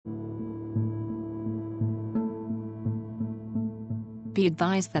Be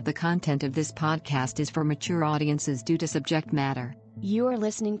advised that the content of this podcast is for mature audiences due to subject matter. You are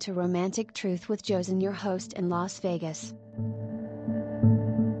listening to Romantic Truth with Josen, your host in Las Vegas.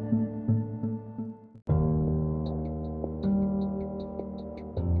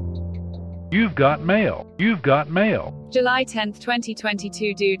 You've got mail. You've got mail. July 10th,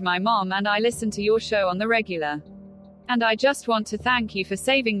 2022. Dude, my mom and I listen to your show on the regular. And I just want to thank you for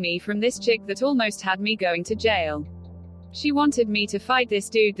saving me from this chick that almost had me going to jail. She wanted me to fight this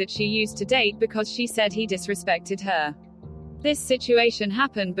dude that she used to date because she said he disrespected her. This situation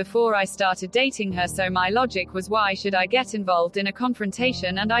happened before I started dating her, so my logic was, why should I get involved in a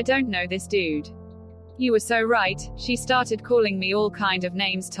confrontation and I don't know this dude? You were so right. She started calling me all kind of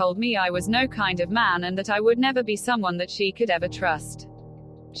names, told me I was no kind of man and that I would never be someone that she could ever trust.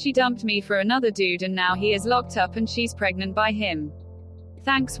 She dumped me for another dude and now he is locked up and she's pregnant by him.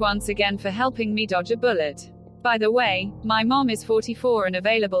 Thanks once again for helping me dodge a bullet. By the way, my mom is 44 and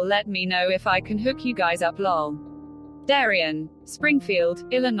available. Let me know if I can hook you guys up, lol. Darian, Springfield,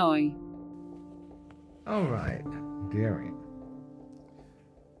 Illinois. All right, Darian.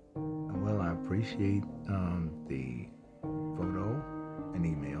 Well, I appreciate the photo and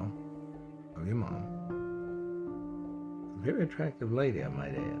email of your mom. Very attractive lady, I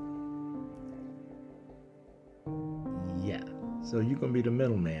might add. Yeah, so you're going to be the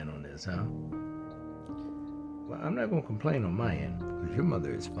middleman on this, huh? Well, I'm not going to complain on my end, because your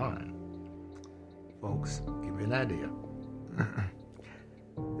mother is fine. Folks, give you an idea.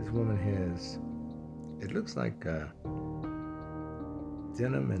 This woman has, it looks like a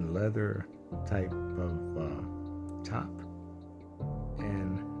denim and leather type of top.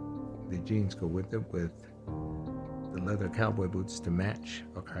 And the jeans go with it, with the leather cowboy boots to match,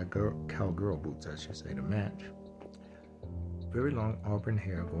 or cowgirl boots, I should say, to match. Very long auburn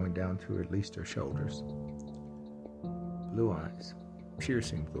hair going down to at least her shoulders. Blue eyes,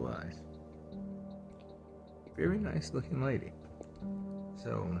 piercing blue eyes. Very nice looking lady.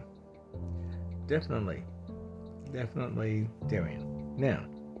 So, definitely Darian. Now,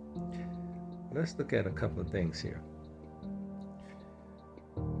 let's look at a couple of things here.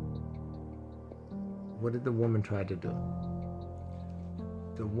 What did the woman try to do?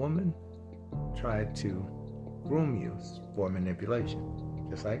 The woman tried to groom you for manipulation,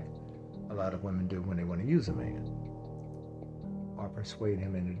 just like a lot of women do when they want to use a man or persuade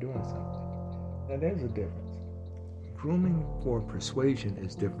him into doing something. Now, there's a difference. Grooming for persuasion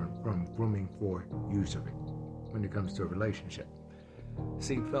is different from grooming for usury when it comes to a relationship.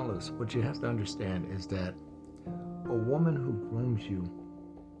 See, fellas, what you have to understand is that a woman who grooms you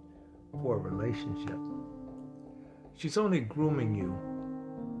for a relationship, she's only grooming you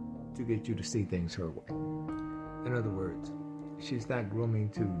to get you to see things her way. In other words, she's not grooming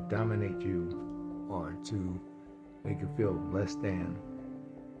to dominate you or to make you feel less than,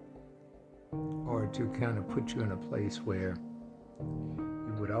 or to kind of put you in a place where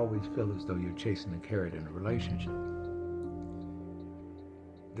you would always feel as though you're chasing a carrot in a relationship.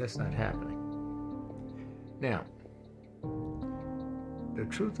 That's not happening. Now, the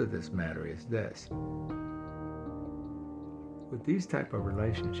truth of this matter is this. With these type of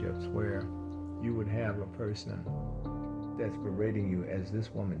relationships where you would have a person that's berating you as this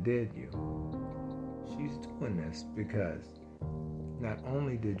woman did you, she's doing this because not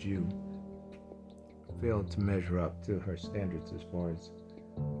only did you fail to measure up to her standards as far as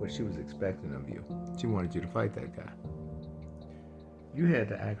what she was expecting of you, she wanted you to fight that guy. You had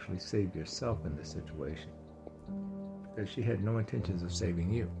to actually save yourself in this situation because she had no intentions of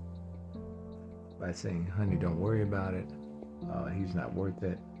saving you by saying, honey, don't worry about it. He's not worth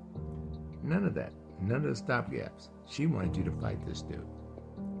it. None of that. None of the stopgaps. She wanted you to fight this dude.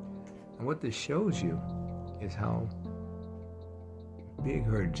 And what this shows you is how big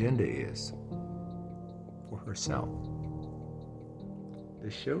her agenda is for herself.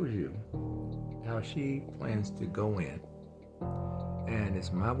 This shows you how she plans to go in, and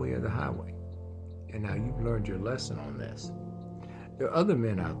it's my way or the highway. And now you've learned your lesson on this. There are other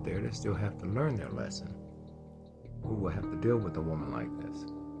men out there that still have to learn their lesson, who will have to deal with a woman like this.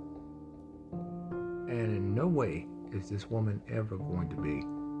 And in no way is this woman ever going to be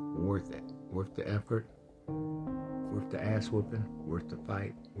worth it, worth the effort, worth the ass whooping, worth the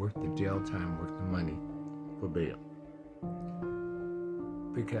fight, worth the jail time, worth the money for bail.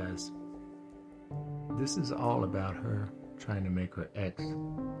 Because this is all about her trying to make her ex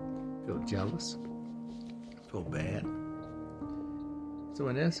feel jealous, feel bad. So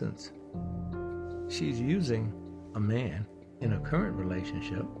in essence, she's using a man in a current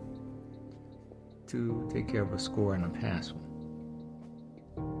relationship to take care of a score in a past one.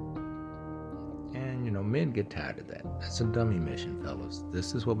 And, men get tired of that. That's a dummy mission, fellas.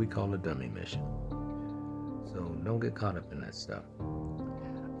 This is what we call a dummy mission. So don't get caught up in that stuff.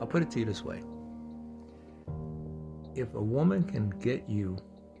 I'll put it to you this way. If a woman can get you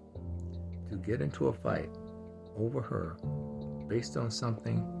to get into a fight over her based on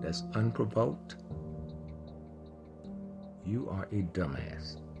something that's unprovoked, you are a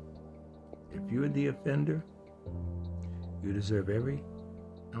dumbass. If you're the offender, you deserve every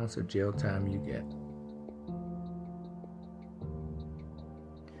ounce of jail time you get.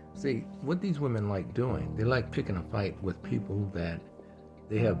 See, what these women like doing, they like picking a fight with people that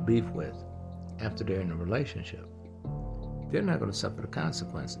they have beef with after they're in a relationship. They're not going to suffer the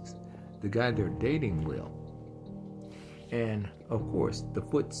consequences. The guy they're dating will. And, of course, the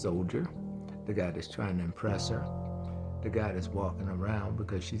foot soldier, the guy that's trying to impress her, the guy that's walking around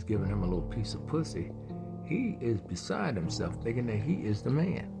because she's giving him a little piece of pussy, he is beside himself thinking that he is the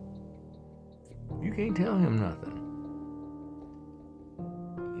man. You can't tell him nothing.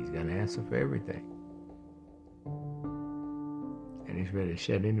 He's got an answer for everything. And he's ready to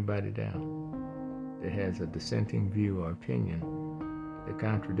shut anybody down that has a dissenting view or opinion that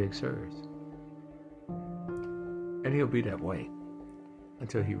contradicts hers. And he'll be that way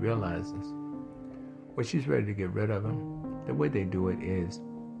until he realizes when she's ready to get rid of him. The way they do it is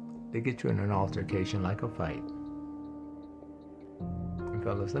they get you in an altercation like a fight. And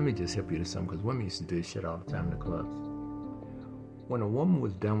fellas, let me just help you to something, because women used to do this shit all the time in the clubs. When a woman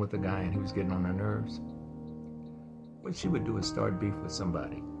was done with a guy and he was getting on her nerves, what she would do is start beef with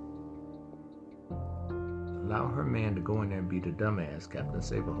somebody. Allow her man to go in there and be the dumbass Captain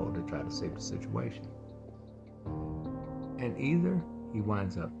Saberhole to try to save the situation. And either he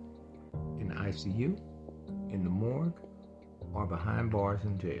winds up in the ICU, in the morgue, or behind bars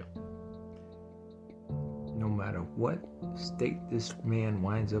in jail. No matter what state this man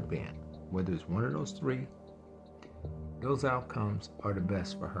winds up in, whether it's one of those three, those outcomes are the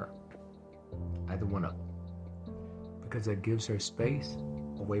best for her. Either one of them. Because that gives her space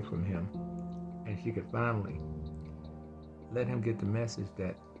away from him, and she could finally let him get the message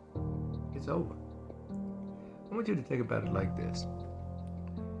that it's over. I want you to think about it like this.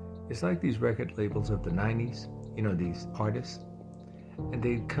 It's like these record labels of the 90s, these artists, and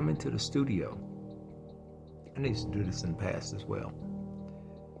they'd come into the studio, and they used to do this in the past as well,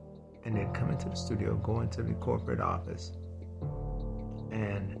 and they'd come into the studio, go into the corporate office,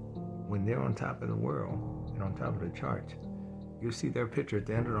 and when they're on top of the world and on top of the charts, you'll see their picture at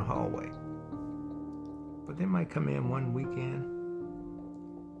the end of the hallway. But they might come in one weekend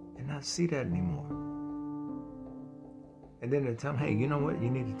and not see that anymore. And then they'll tell them, hey, you know what? You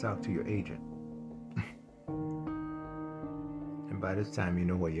need to talk to your agent. And by this time, you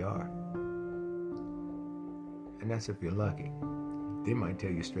know where you are. And that's if you're lucky. They might tell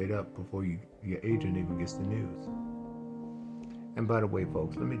you straight up before your agent even gets the news. And by the way,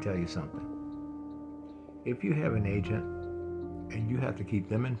 folks, let me tell you something. If you have an agent and you have to keep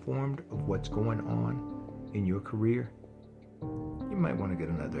them informed of what's going on in your career, you might want to get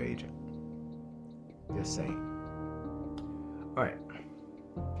another agent. Just saying. All right.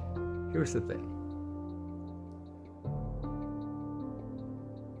 Here's the thing.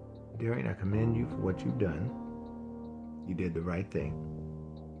 Darian, I commend you for what you've done. You did the right thing.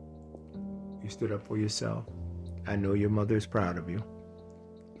 You stood up for yourself. I know your mother is proud of you.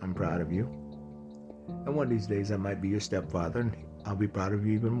 I'm proud of you. And one of these days I might be your stepfather and I'll be proud of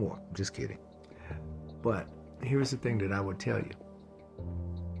you even more. I'm just kidding. But here's the thing that I would tell you.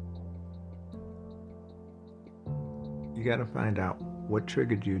 You got to find out what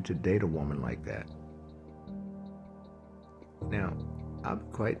triggered you to date a woman like that. Now, I'll be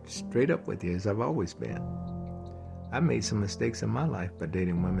quite straight up with you, as I've always been. I made some mistakes in my life by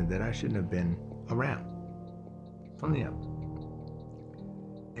dating women that I shouldn't have been around. From the up.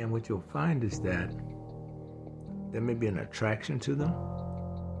 And what you'll find is that there may be an attraction to them,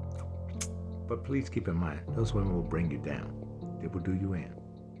 but please keep in mind, those women will bring you down. They will do you in.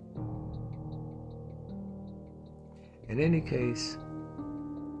 In any case,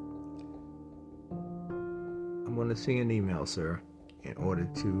 I'm going to send an email, sir, in order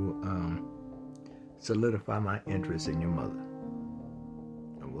to solidify my interest in your mother.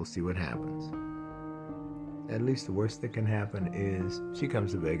 And we'll see what happens. At least the worst that can happen is she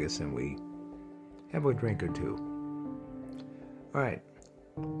comes to Vegas and we have a drink or two. All right.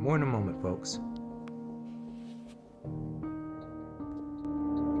 More in a moment, folks.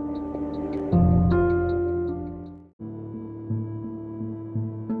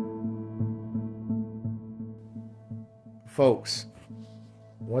 Folks,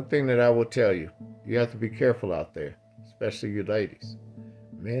 one thing that I will tell you, you have to be careful out there, especially you ladies.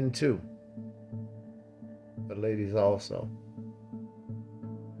 Men too. but ladies also.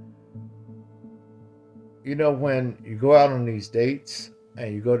 You know, when you go out on these dates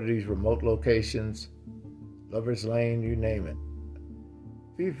and you go to these remote locations, Lover's Lane, you name it,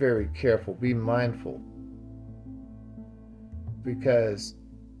 be very careful, be mindful, because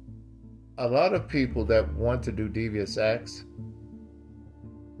a lot of people that want to do devious acts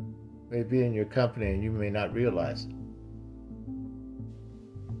may be in your company and you may not realize it.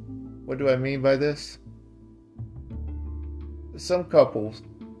 What do I mean by this? Some couples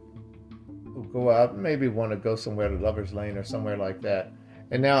who go out and maybe want to go somewhere to Lover's Lane or somewhere like that,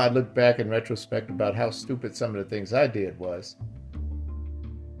 and now I look back in retrospect about how stupid some of the things I did was.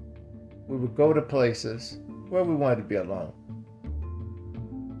 We would go to places where we wanted to be alone,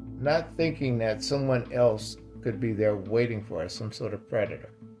 not thinking that someone else could be there waiting for us, some sort of predator.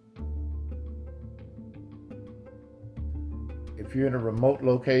 If you're in a remote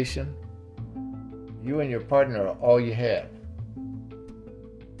location, you and your partner are all you have.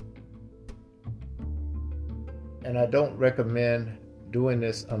 And I don't recommend doing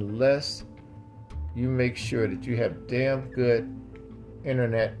this unless you make sure that you have damn good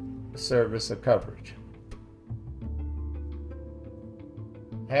internet service or coverage.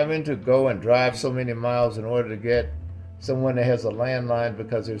 Having to go and drive so many miles in order to get someone that has a landline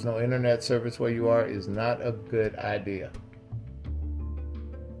because there's no internet service where you are is not a good idea.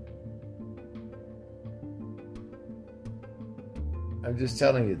 I'm just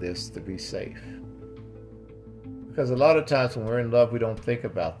telling you this to be safe. Because a lot of times when we're in love, we don't think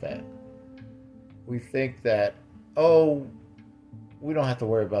about that. We think that, oh, we don't have to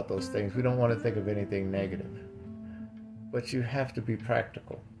worry about those things. We don't want to think of anything negative. But you have to be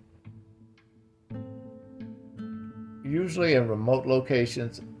practical. Usually in remote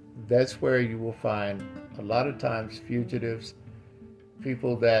locations, that's where you will find a lot of times fugitives,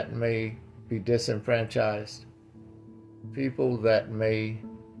 people that may be disenfranchised, people that may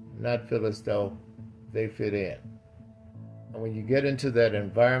not feel as though they fit in. And when you get into that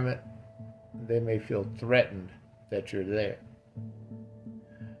environment, they may feel threatened that you're there.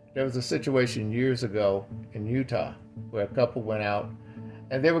 There was a situation years ago in Utah where a couple went out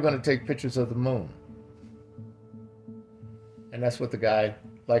and they were going to take pictures of the moon. And that's what the guy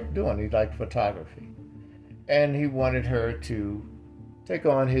liked doing. He liked photography. And he wanted her to take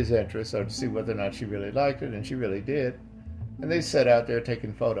on his interest or to see whether or not she really liked it, and she really did. And they sat out there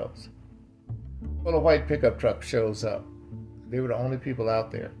taking photos. Well, a white pickup truck shows up. They were the only people out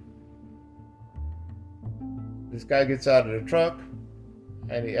there. This guy gets out of the truck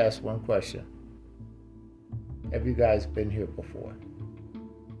and he asks one question. Have you guys been here before?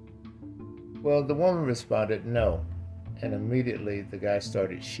 Well, the woman responded, no. And immediately the guy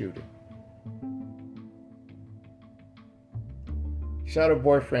started shooting. Shot her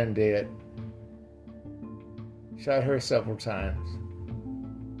boyfriend dead. Shot her several times.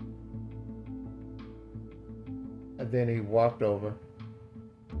 And then he walked over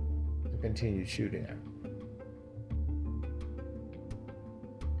and continued shooting her.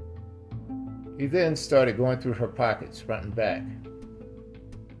 He then started going through her pockets, front and back,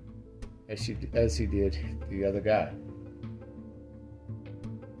 as he did the other guy.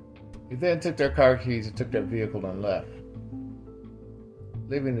 He then took their car keys and took their vehicle and left,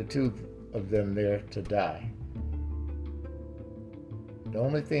 leaving the two of them there to die. The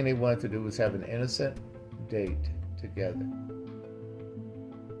only thing they wanted to do was have an innocent date together.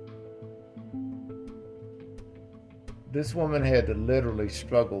 This woman had to literally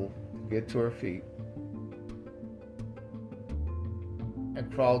struggle to get to her feet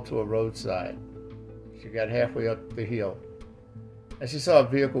and crawled to a roadside. She got halfway up the hill and she saw a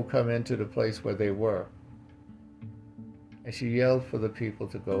vehicle come into the place where they were, and she yelled for the people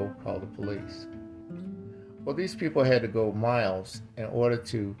to go call the police. Well, these people had to go miles in order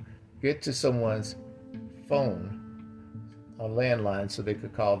to get to someone's phone, a landline, so they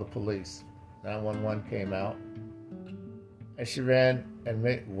could call the police. 911 came out, and she ran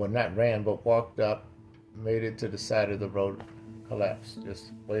and walked up, made it to the side of the road, collapsed,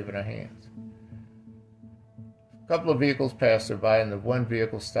 just waving her hands. A couple of vehicles passed her by, and the one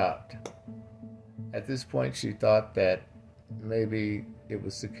vehicle stopped. At this point, she thought that maybe it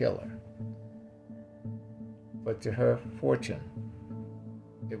was the killer. But to her fortune,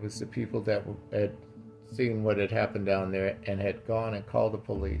 it was the people that had seen what had happened down there and had gone and called the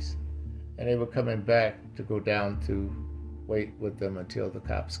police. And they were coming back to go down to wait with them until the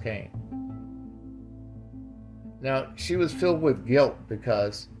cops came. Now, she was filled with guilt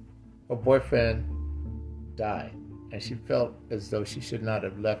because her boyfriend died, and she felt as though she should not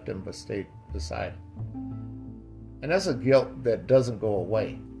have left him but stayed beside him. And that's a guilt that doesn't go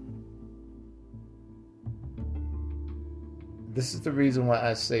away. This is the reason why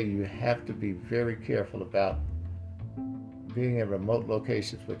I say you have to be very careful about being in remote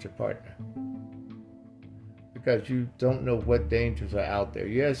locations with your partner, because you don't know what dangers are out there.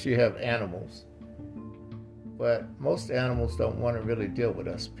 Yes, you have animals, but most animals don't want to really deal with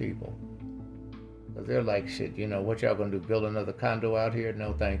us people, because they're like, shit, what y'all gonna do, build another condo out here?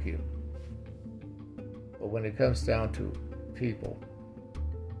 No, thank you. But when it comes down to people,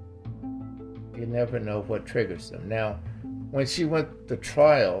 you never know what triggers them. Now, when she went to the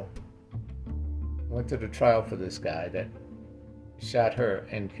trial for this guy that shot her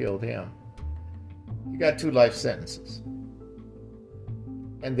and killed him, he got 2 life sentences.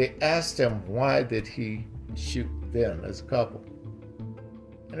 And they asked him, why did he shoot them as a couple?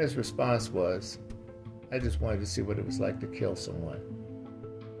 And his response was, I just wanted to see what it was like to kill someone.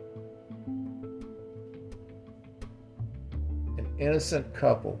 An innocent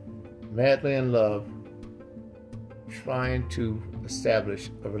couple, madly in love, trying to establish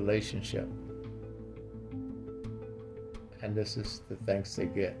a relationship. And this is the thanks they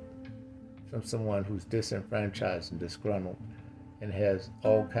get from someone who's disenfranchised and disgruntled and has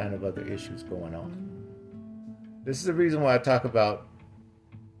all kind of other issues going on. This is the reason why I talk about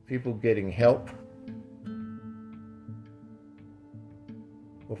people getting help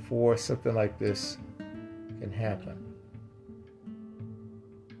before something like this can happen.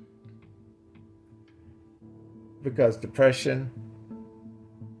 Because depression,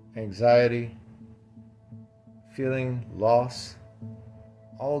 anxiety, feeling loss,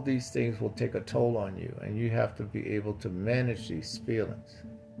 all these things will take a toll on you, and you have to be able to manage these feelings.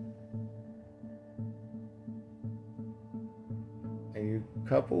 And you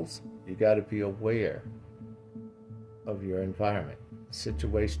couples, you got to be aware of your environment,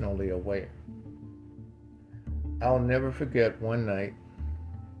 situationally aware. I'll never forget one night,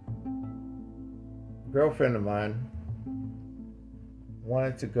 a girlfriend of mine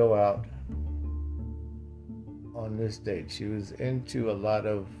wanted to go out on this date. She was into a lot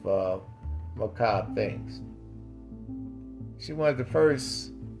of macabre things. She wanted to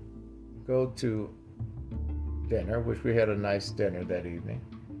first go to dinner, which we had a nice dinner that evening,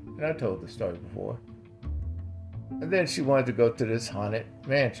 and I told the story before. And then she wanted to go to this haunted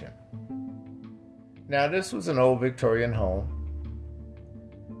mansion. Now, this was an old Victorian home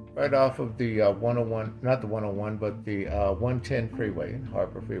right off of the 101, not the 101, but the 110 freeway,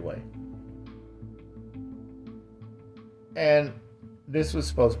 Harbor Freeway. And this was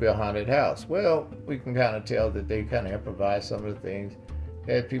supposed to be a haunted house. Well, we can kind of tell that they kind of improvised some of the things.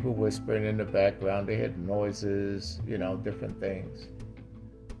 They had people whispering in the background. They had noises, different things.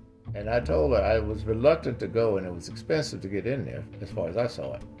 And I told her I was reluctant to go, and it was expensive to get in there as far as I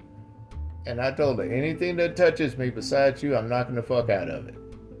saw it. And I told her, anything that touches me besides you, I'm knocking the fuck out of it.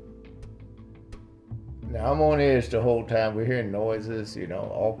 Now, I'm on edge the whole time. We're hearing noises,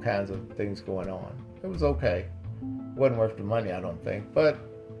 all kinds of things going on. It was okay. Wasn't worth the money, I don't think, but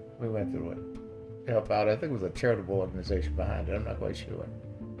we went through it to help out. I think it was a charitable organization behind it. I'm not quite sure.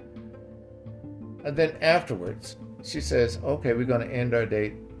 And then afterwards, she says, okay, we're going to end our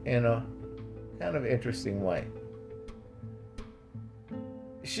date in a kind of interesting way.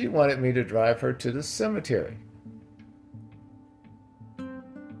 She wanted me to drive her to the cemetery.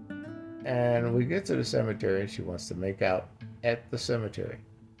 And we get to the cemetery, and she wants to make out at the cemetery.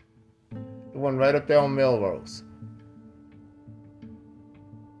 The one right up there on Melrose.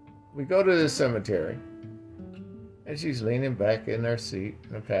 We go to the cemetery, and she's leaning back in her seat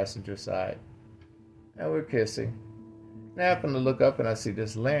on the passenger side, and we're kissing. And I happen to look up, and I see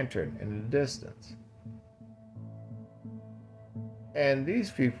this lantern in the distance. And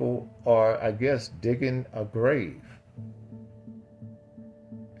these people are, I guess, digging a grave.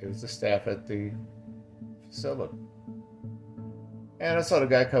 It was the staff at the facility. And I saw the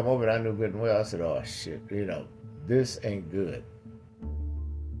guy come over, and I knew good and well. I said, oh, shit, this ain't good.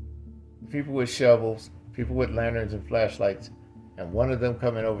 People with shovels, people with lanterns and flashlights, and one of them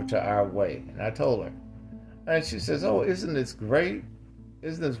coming over to our way. And I told her. And she says, oh, isn't this great?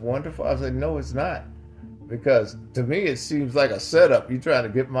 Isn't this wonderful? I was like, no, it's not. Because to me, it seems like a setup. You're trying to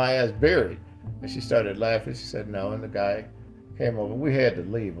get my ass buried. And she started laughing. She said, no. And the guy came over. We had to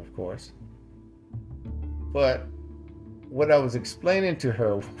leave, of course. But what I was explaining to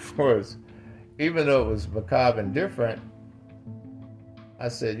her was, even though it was macabre and different, I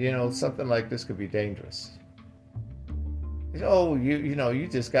said, something like this could be dangerous. He said, oh, you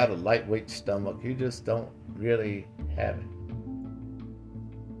just got a lightweight stomach. You just don't really have it.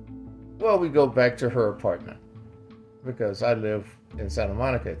 Well, we go back to her apartment because I lived in Santa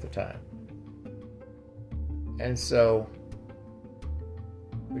Monica at the time. And so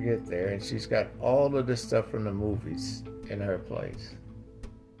We get there, and she's got all of this stuff from the movies in her place.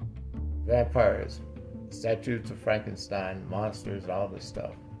 Vampires, statues of Frankenstein, monsters, all this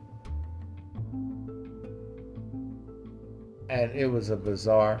stuff. And it was a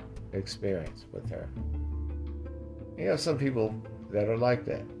bizarre experience with her. You know, some people that are like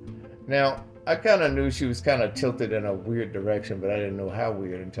that. Now, I kind of knew she was kind of tilted in a weird direction, but I didn't know how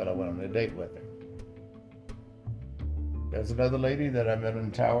weird until I went on a date with her. There's another lady that I met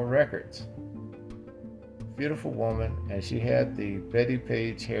on Tower Records. Beautiful woman, and she had the Betty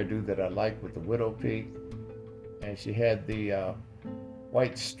Page hairdo that I like with the widow peak, and she had the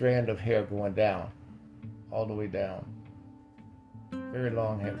white strand of hair going down, all the way down. Very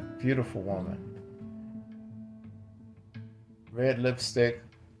long hair, beautiful woman. Red lipstick,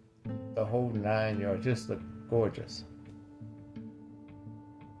 the whole 9 yards, just looked gorgeous.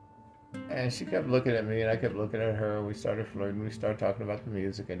 And she kept looking at me, and I kept looking at her. We started flirting. We started talking about the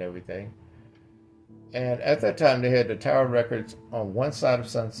music and everything. And at that time, they had the Tower Records on one side of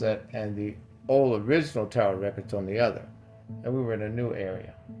Sunset and the old original Tower Records on the other. And we were in a new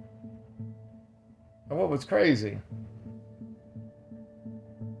area. And what was crazy,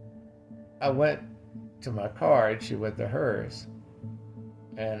 I went to my car, and she went to hers.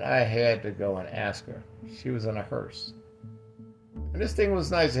 And I had to go and ask her. She was in a hearse. And this thing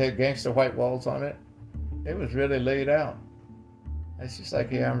was nice. It had gangster white walls on it. It was really laid out. And she's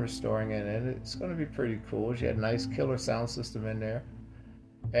like, yeah, I'm restoring it, and it's going to be pretty cool. She had a nice killer sound system in there.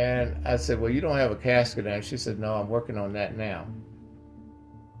 And I said, well, you don't have a casket in it. She said, no, I'm working on that now.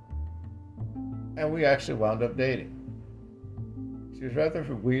 And we actually wound up dating. She was rather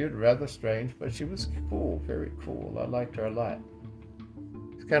weird, rather strange, but she was cool, very cool. I liked her a lot.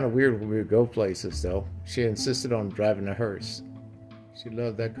 It's kind of weird when we would go places, though. She insisted on driving a hearse. She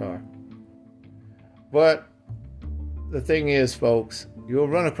loved that car. But the thing is, folks, you'll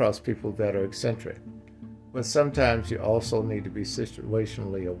run across people that are eccentric. But sometimes you also need to be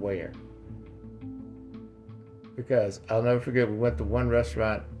situationally aware. Because I'll never forget, we went to one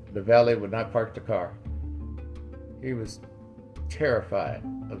restaurant. The valet would not park the car. He was terrified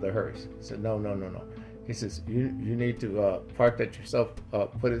of the hearse. He said, no. He says, you need to park that yourself,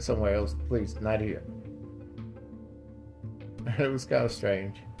 put it somewhere else, please, not here. It was kind of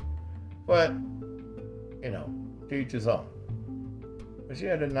strange. But, you know, to each his own. But she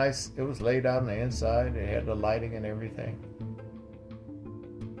had a nice, it was laid out on the inside, it had the lighting and everything.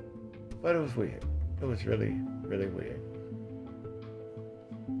 But it was weird. It was really, really weird.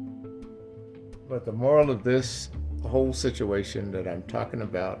 But the moral of this whole situation that I'm talking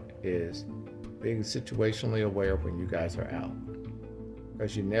about is being situationally aware when you guys are out.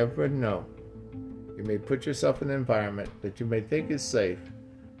 Because you never know. You may put yourself in an environment that you may think is safe,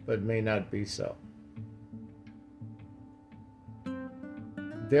 but may not be so.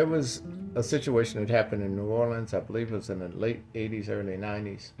 There was a situation that happened in New Orleans, I believe it was in the late 80s, early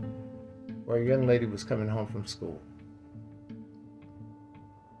 90s, where a young lady was coming home from school.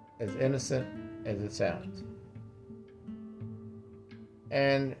 As innocent as it sounds.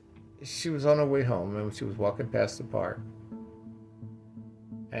 And she was on her way home, and she was walking past the park.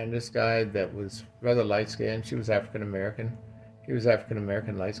 And this guy that was rather light-skinned, she was African-American. He was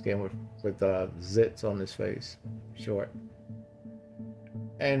African-American, light-skinned with zits on his face, short.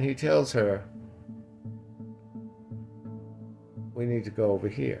 And he tells her, we need to go over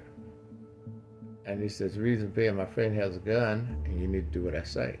here. And he says, the reason being, my friend has a gun, and you need to do what I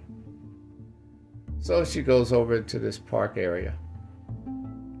say. So she goes over to this park area.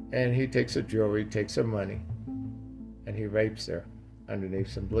 And he takes her jewelry, takes her money, and he rapes her underneath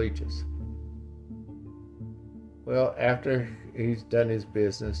some bleachers. Well, after he's done his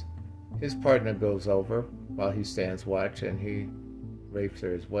business, his partner goes over while he stands watch, and he rapes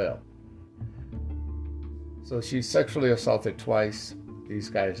her as well. So she's sexually assaulted twice. These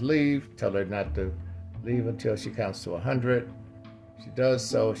guys leave, tell her not to leave until she counts to 100. She does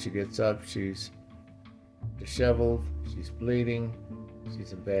so. She gets up. She's disheveled. She's bleeding.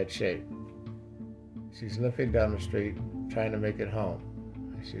 She's in bad shape. She's limping down the street, trying to make it home.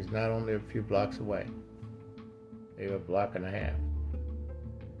 She's not only a few blocks away, maybe a block and a half.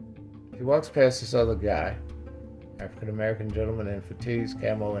 She walks past this other guy, African-American gentleman in fatigues,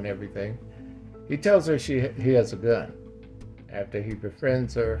 camo and everything. He tells her he has a gun. After he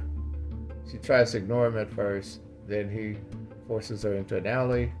befriends her, she tries to ignore him at first. Then he forces her into an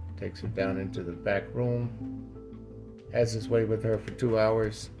alley, takes her down into the back room, has his way with her for 2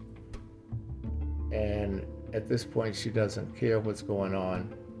 hours, and at this point she doesn't care what's going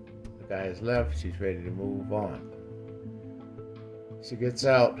on. The guy has left, she's ready to move on. She gets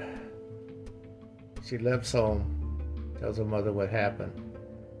out, she leaves home, tells her mother what happened,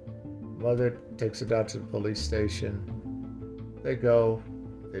 Mother takes her down to the police station. They go,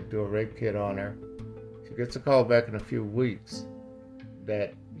 they do a rape kit on her. She gets a call back in a few weeks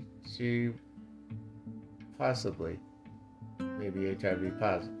that she possibly may be HIV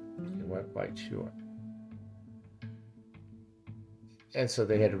positive. They weren't quite sure. And so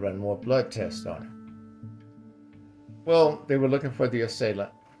they had to run more blood tests on her. Well, they were looking for the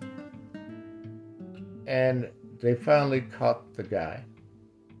assailant. And they finally caught the guy.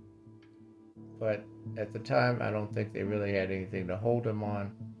 But at the time, I don't think they really had anything to hold him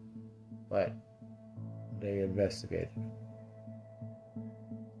on. But they investigated him.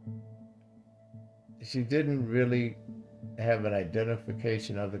 She didn't really have an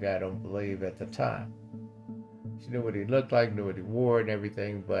identification of the guy, I don't believe, at the time. She knew what he looked like, knew what he wore and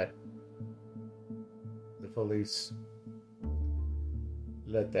everything, but the police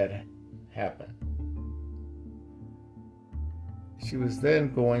let that happen. She was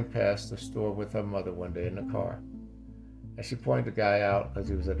then going past the store with her mother one day in the car, and she pointed the guy out because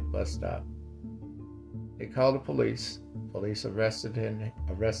he was at a bus stop. They called the police. Police arrested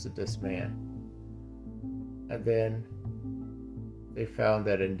this man. And then they found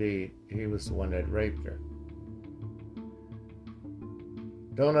that indeed he was the one that raped her.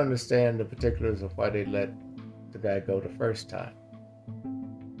 Don't understand the particulars of why they let the guy go the first time.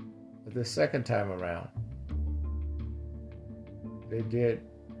 But the second time around, they did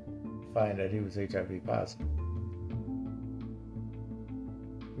find that he was HIV positive.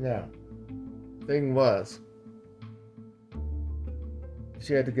 Now, the thing was,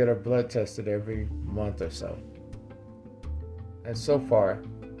 she had to get her blood tested every month or so. And so far,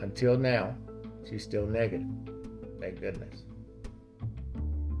 until now, she's still negative. Thank goodness.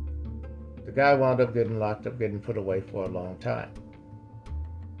 The guy wound up getting locked up, getting put away for a long time.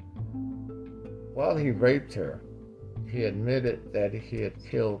 While he raped her, he admitted that he had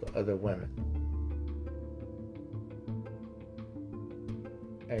killed other women.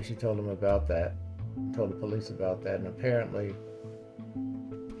 And she told him about that, told the police about that, and apparently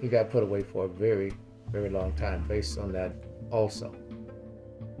he got put away for a very, very long time based on that also.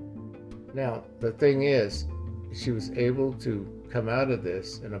 Now, the thing is, she was able to come out of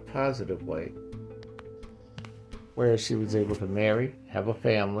this in a positive way, where she was able to marry, have a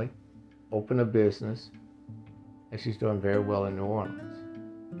family, open a business, and she's doing very well in New Orleans.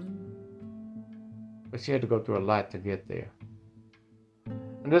 But she had to go through a lot to get there.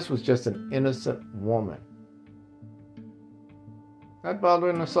 And this was just an innocent woman, not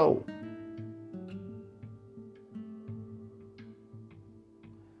bothering her soul.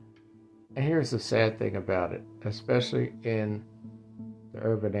 And here's the sad thing about it, especially in the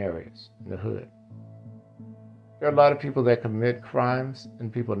urban areas, in the hood. There are a lot of people that commit crimes,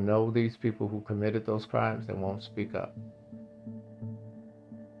 and people know these people who committed those crimes and won't speak up.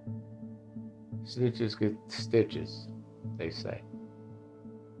 Snitches get stitches, they say.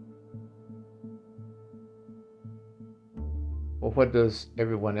 Well, what does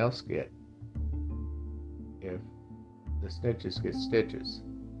everyone else get if the snitches get stitches?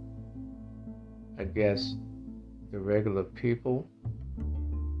 I guess the regular people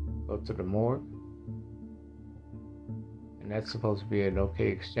go to the morgue, and that's supposed to be an okay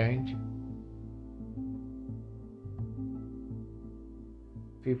exchange.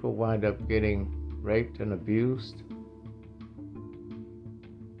 People wind up getting raped and abused,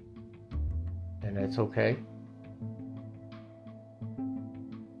 and that's okay.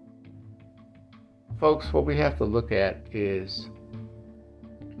 Folks, what we have to look at is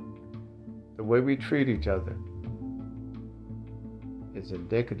the way we treat each other is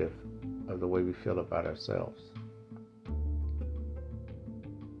indicative of the way we feel about ourselves.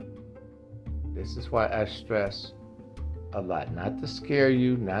 This is why I stress a lot, not to scare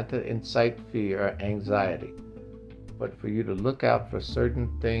you, not to incite fear or anxiety, but for you to look out for certain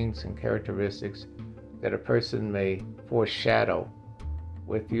things and characteristics that a person may foreshadow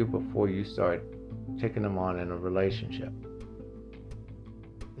with you before you start taking them on in a relationship.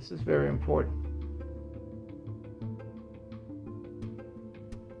 This is very important.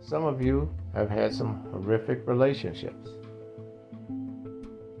 Some of you have had some horrific relationships.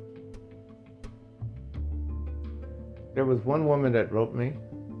 There was one woman that wrote me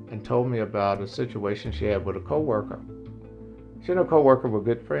and told me about a situation she had with a coworker. She and her coworker were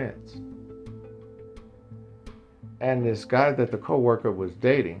good friends. And this guy that the coworker was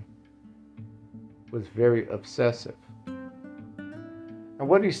dating was very obsessive. And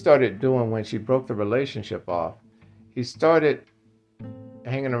what he started doing when she broke the relationship off, he started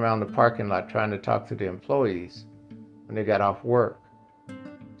hanging around the parking lot trying to talk to the employees when they got off work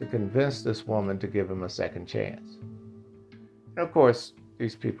to convince this woman to give him a second chance. And of course,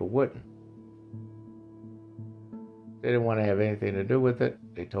 these people wouldn't. They didn't want to have anything to do with it.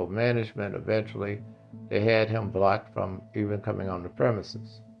 They told management. Eventually, they had him blocked from even coming on the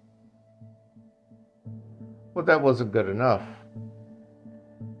premises. Well, that wasn't good enough.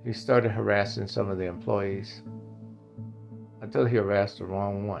 He started harassing some of the employees until he harassed the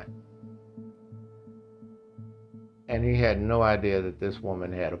wrong one. And he had no idea that this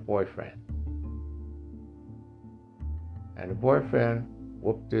woman had a boyfriend. And the boyfriend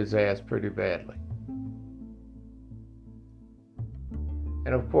whooped his ass pretty badly.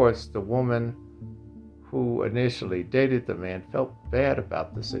 And of course, the woman who initially dated the man felt bad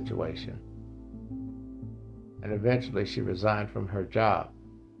about the situation. And eventually she resigned from her job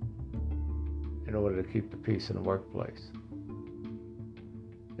in order to keep the peace in the workplace.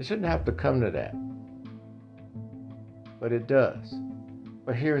 It shouldn't have to come to that, but it does.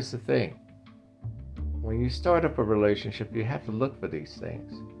 But here's the thing. When you start up a relationship, you have to look for these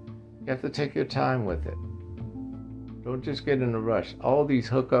things. You have to take your time with it. Don't just get in a rush. All these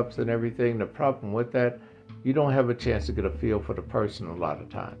hookups and everything, the problem with that, you don't have a chance to get a feel for the person a lot of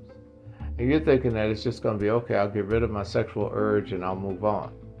times. And you're thinking that it's just going to be, okay, I'll get rid of my sexual urge and I'll move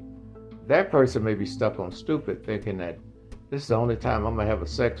on. That person may be stuck on stupid, thinking that this is the only time I'm going to have a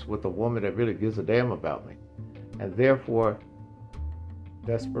sex with a woman that really gives a damn about me. And therefore,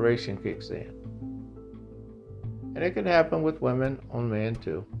 desperation kicks in. And it can happen with women on men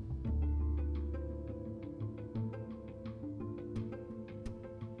too.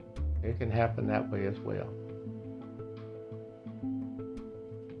 It can happen that way as well.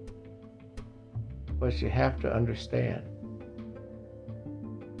 But you have to understand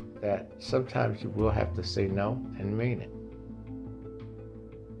that sometimes you will have to say no and mean it.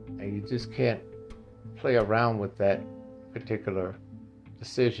 And you just can't play around with that particular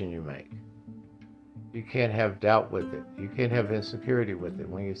decision you make. You can't have doubt with it. You can't have insecurity with it.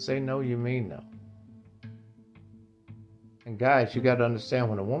 When you say no, you mean no. And guys, you got to understand,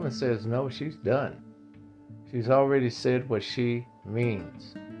 when a woman says no, she's done. She's already said what she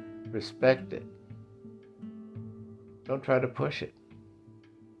means. Respect it. Don't try to push it.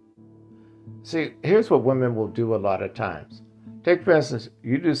 See, here's what women will do a lot of times. Take, for instance,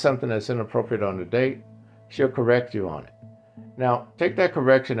 you do something that's inappropriate on a date, she'll correct you on it. Now, take that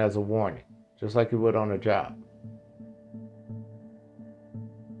correction as a warning, just like you would on a job.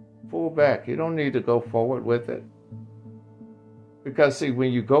 Pull back. You don't need to go forward with it. Because, see,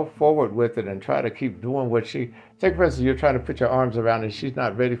 when you go forward with it and try to keep doing what take, for instance, you're trying to put your arms around her and she's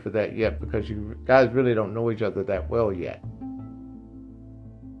not ready for that yet because you guys really don't know each other that well yet.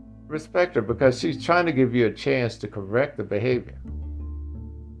 Respect her because she's trying to give you a chance to correct the behavior.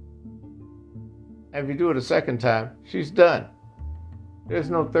 And if you do it a second time, she's done.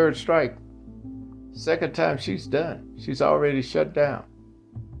 There's no third strike. Second time, she's done. She's already shut down.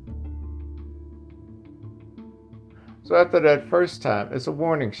 So after that first time, it's a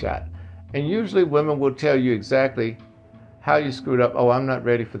warning shot. And usually women will tell you exactly how you screwed up. Oh, I'm not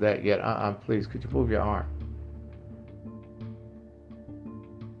ready for that yet. Please, could you move your arm?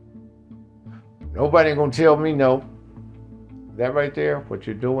 Nobody gonna tell me no. That right there, what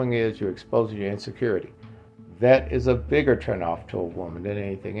you're doing is you're exposing your insecurity. That is a bigger turnoff to a woman than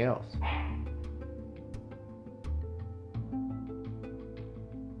anything else.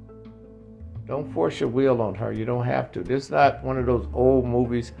 Don't force your will on her. You don't have to. This is not one of those old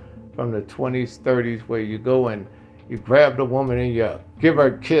movies from the 20s, 30s where you go and you grab the woman and you give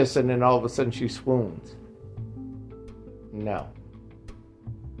her a kiss and then all of a sudden she swoons. No.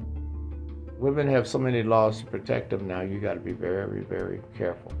 Women have so many laws to protect them now. You got to be very, very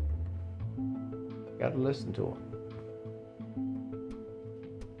careful. You got to listen to them.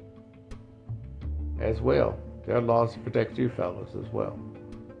 As well, there are laws to protect you fellas as well.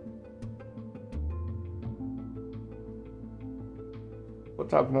 We'll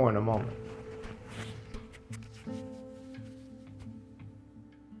talk more in a moment.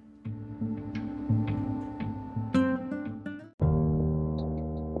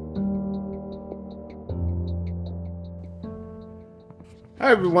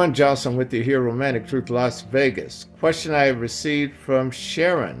 Hi everyone, Jocelyn with you here, Romantic Truth Las Vegas. Question I received from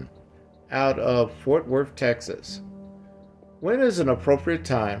Sharon out of Fort Worth, Texas. When is an appropriate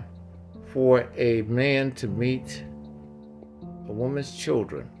time for a man to meet a woman's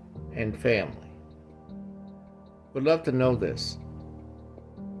children and family? Would love to know this.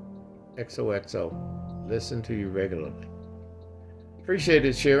 XOXO. Listen to you regularly. Appreciate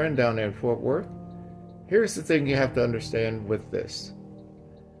it, Sharon, down there in Fort Worth. Here's the thing you have to understand with this.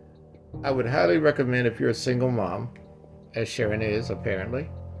 I would highly recommend, if you're a single mom, as Sharon is apparently,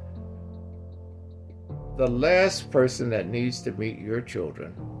 the last person that needs to meet your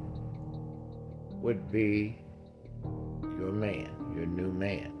children would be your man, your new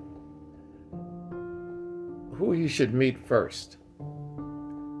man. Who you should meet first?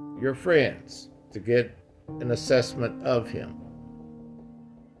 Your friends, to get an assessment of him.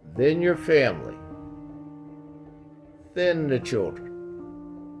 Then your family. Then the children.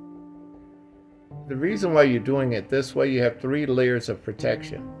 The reason why you're doing it this way, you have 3 layers of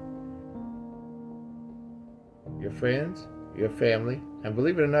protection. Your friends, your family, and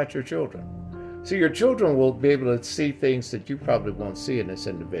believe it or not, your children. So your children will be able to see things that you probably won't see in this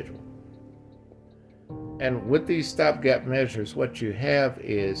individual. And with these stopgap measures, what you have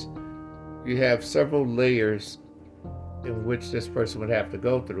is you have several layers in which this person would have to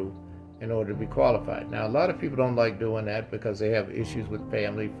go through in order to be qualified. Now, a lot of people don't like doing that because they have issues with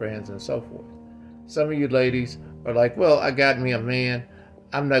family, friends, and so forth. Some of you ladies are like, well, I got me a man.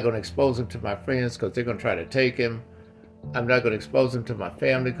 I'm not going to expose him to my friends because they're going to try to take him. I'm not going to expose him to my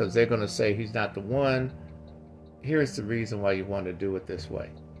family because they're going to say he's not the one. Here's the reason why you want to do it this way.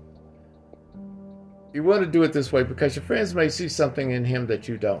 You want to do it this way because your friends may see something in him that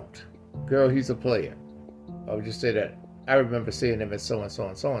you don't. Girl, he's a player. I would just say that. I remember seeing him at so-and-so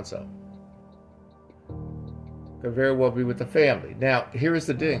and so-and-so. Could very well be with the family. Now, here's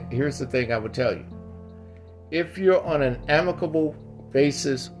the thing. Here's the thing I would tell you. If you're on an amicable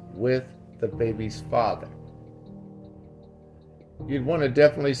basis with the baby's father, you'd want to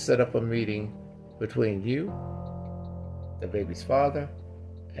definitely set up a meeting between you, the baby's father,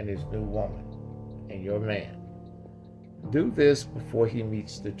 and his new woman, and your man. Do this before he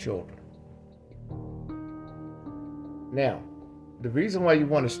meets the children. Now, the reason why you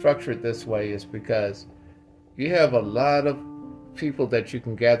want to structure it this way is because you have a lot of people that you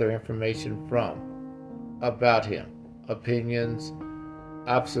can gather information from about him. Opinions,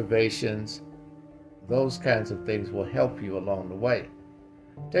 observations, those kinds of things will help you along the way.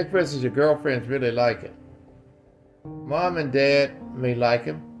 Take, for instance, your girlfriends really like him. Mom and dad may like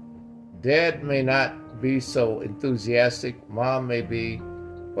him. Dad may not be so enthusiastic. Mom may be,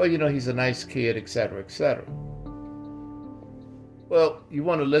 well, you know, he's a nice kid, etc., etc. Well, you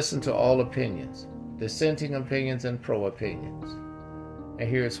want to listen to all opinions, dissenting opinions and pro opinions. And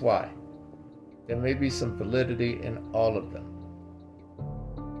here's why. There may be some validity in all of them.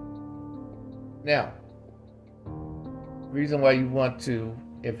 Now, reason why you want to,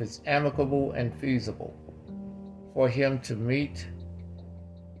 if it's amicable and feasible, for him to meet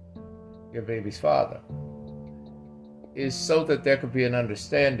your baby's father, is so that there could be an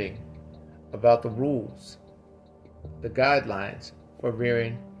understanding about the rules, the guidelines for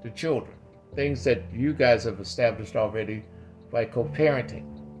rearing the children, things that you guys have established already by co-parenting.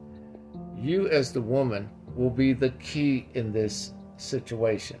 You as the woman will be the key in this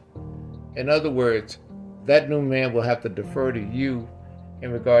situation. In other words, that new man will have to defer to you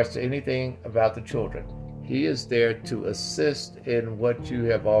in regards to anything about the children. He is there to assist in what you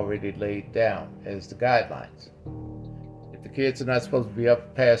have already laid down as the guidelines. If the kids are not supposed to be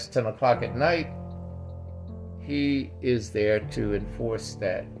up past 10 o'clock at night, he is there to enforce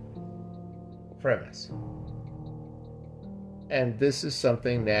that premise. And this is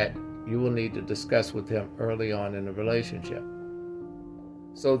something that you will need to discuss with him early on in the relationship,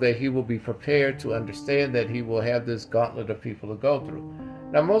 so that he will be prepared to understand that he will have this gauntlet of people to go through.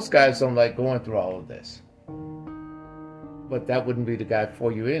 Now, most guys don't like going through all of this, but that wouldn't be the guy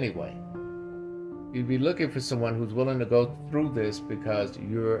for you anyway. You'd be looking for someone who's willing to go through this because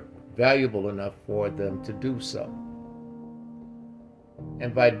you're valuable enough for them to do so.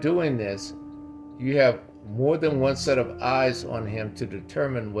 And by doing this, you have more than one set of eyes on him to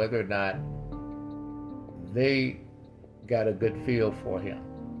determine whether or not they got a good feel for him.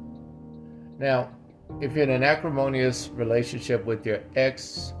 Now, if you're in an acrimonious relationship with your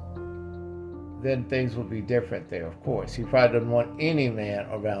ex, then things will be different there, of course. He probably doesn't want any man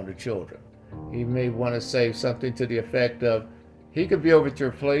around the children. He may want to say something to the effect of, he could be over at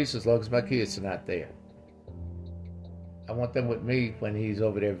your place as long as my kids are not there. I want them with me when he's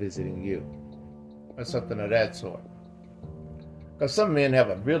over there visiting you, or something of that sort. Because some men have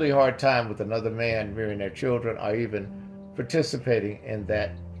a really hard time with another man rearing their children or even participating in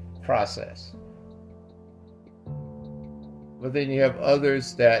that process. But then you have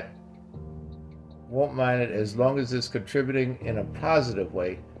others that won't mind it as long as it's contributing in a positive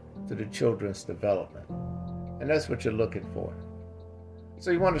way to the children's development. And that's what you're looking for. So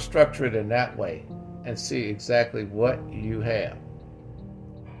you want to structure it in that way and see exactly what you have.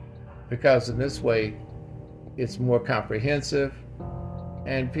 Because in this way, it's more comprehensive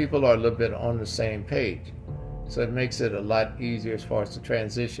and people are a little bit on the same page. So it makes it a lot easier as far as the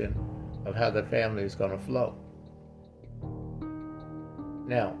transition of how the family is going to flow.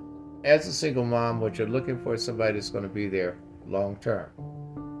 Now, as a single mom, what you're looking for is somebody that's going to be there long term.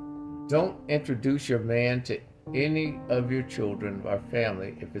 Don't introduce your man to any of your children or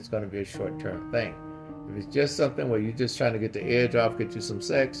family if it's going to be a short-term thing. If it's just something where you're just trying to get the edge off, get you some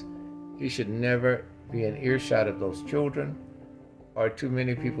sex, he should never be in earshot of those children or too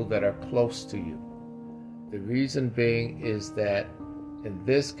many people that are close to you. The reason being is that in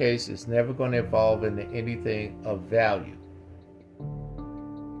this case, it's never going to evolve into anything of value.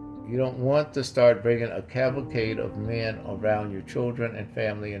 You don't want to start bringing a cavalcade of men around your children and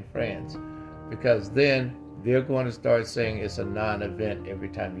family and friends, because then they're going to start saying it's a non-event every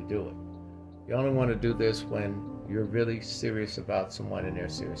time you do it. You only want to do this when you're really serious about someone and they're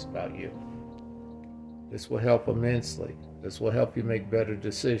serious about you. This will help immensely. This will help you make better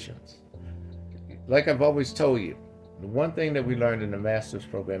decisions. Like I've always told you, the one thing that we learned in the master's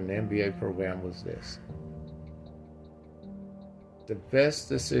program, the MBA program, was this. The best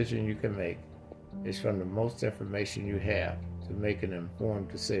decision you can make is from the most information you have to make an informed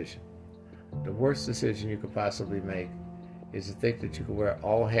decision. The worst decision you could possibly make is to think that you can wear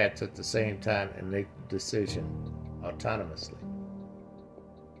all hats at the same time and make the decision autonomously.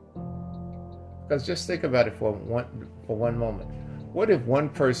 Because just think about it for one moment. What if one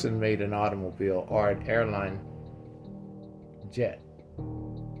person made an automobile or an airline jet?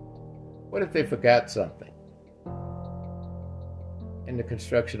 What if they forgot something in the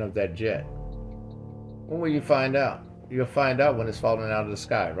construction of that jet? When will you find out? You'll find out when it's falling out of the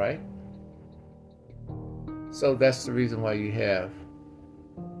sky, right? So that's the reason why you have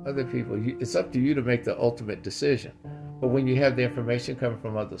other people. It's up to you to make the ultimate decision. But when you have the information coming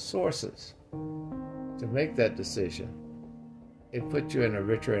from other sources to make that decision, it puts you in a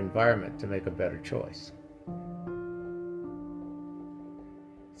richer environment to make a better choice.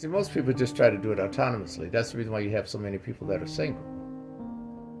 See, most people just try to do it autonomously. That's the reason why you have so many people that are single.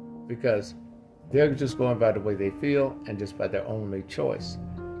 Because they're just going by the way they feel and just by their only choice.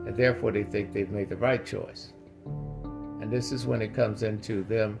 And therefore they think they've made the right choice. And this is when it comes into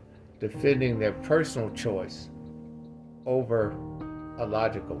them defending their personal choice over a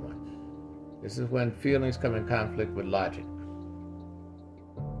logical one. This is when feelings come in conflict with logic.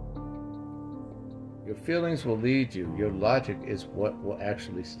 Your feelings will lead you. Your logic is what will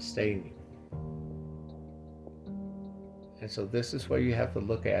actually sustain you. And so this is where you have to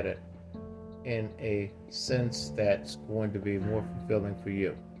look at it in a sense that's going to be more fulfilling for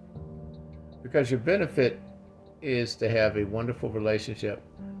you. Because your benefit is to have a wonderful relationship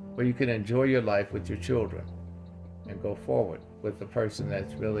where you can enjoy your life with your children and go forward with the person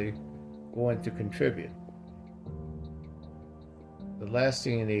that's really going to contribute. The last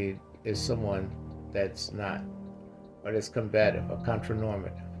thing you need is someone that's not, or that's combative or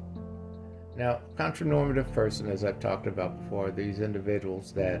contranormative. Now, contranormative person, as I've talked about before, are these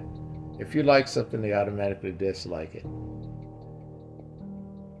individuals that if you like something, they automatically dislike it.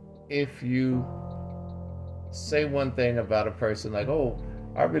 If you say one thing about a person like, oh,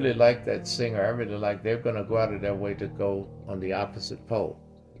 I really like that singer, I really like, they're going to go out of their way to go on the opposite pole.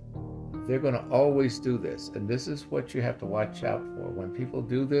 They're going to always do this. And this is what you have to watch out for. When people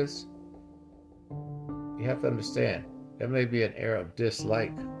do this, you have to understand there may be an air of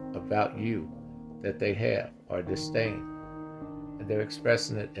dislike about you that they have, or disdain. And they're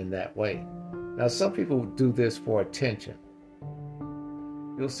expressing it in that way. Now, some people do this for attention.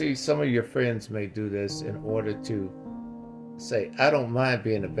 You'll see some of your friends may do this in order to say, I don't mind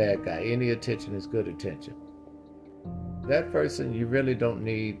being a bad guy. Any attention is good attention. That person you really don't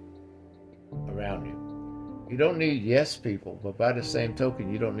need around you. You don't need yes people, but by the same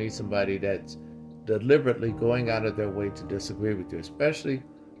token, you don't need somebody that's deliberately going out of their way to disagree with you, especially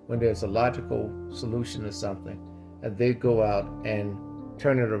when there's a logical solution to something and they go out and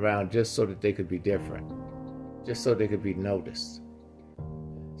turn it around just so that they could be different, just so they could be noticed.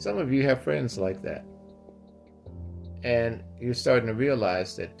 Some of you have friends like that. And you're starting to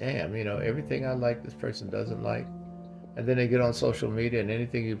realize that, damn, everything I like, this person doesn't like. And then they get on social media and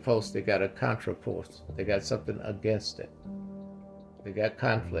anything you post, they got a contra post. They got something against it. They got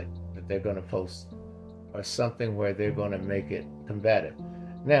conflict that they're going to post, or something where they're going to make it combative.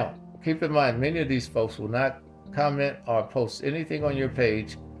 Now, keep in mind, many of these folks will not comment or post anything on your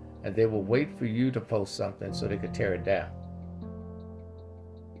page, and they will wait for you to post something so they could tear it down.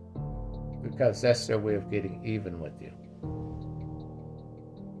 Because that's their way of getting even with you.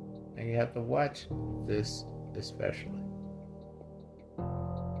 And you have to watch this especially.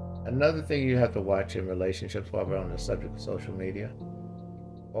 Another thing you have to watch in relationships, while we're on the subject of social media,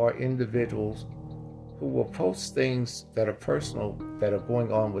 are individuals who will post things that are personal, that are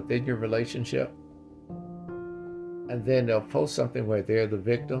going on within your relationship, and then they'll post something where they're the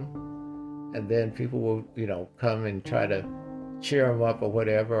victim, And then people will, come and try to cheer them up or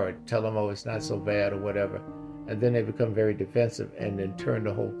whatever, or tell them, oh, it's not so bad or whatever. And then they become very defensive and then turn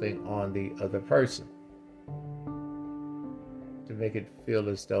the whole thing on the other person to make it feel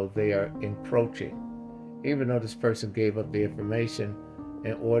as though they are encroaching, even though this person gave up the information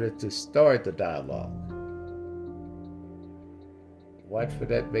in order to start the dialogue. Watch for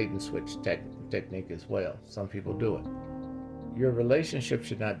that bait and switch technique as well. Some people do it. Your relationship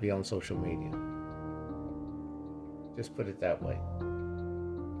should not be on social media. Just put it that way.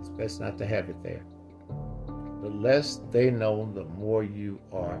 It's best not to have it there. The less they know, the more you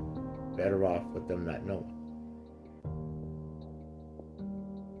are better off with them not knowing.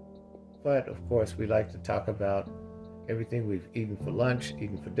 But of course, we like to talk about everything we've eaten for lunch,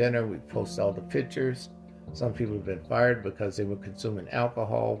 eaten for dinner. We post all the pictures. Some people have been fired because they were consuming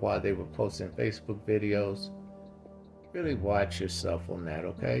alcohol while they were posting Facebook videos. Really watch yourself on that,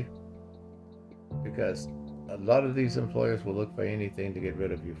 okay? Because a lot of these employers will look for anything to get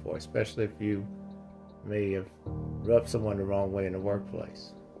rid of you for, especially if you may have rubbed someone the wrong way in the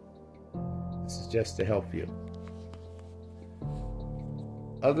workplace. This is just to help you.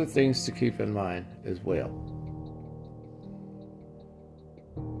 Other things to keep in mind as well.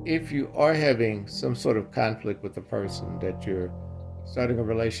 If you are having some sort of conflict with the person that you're starting a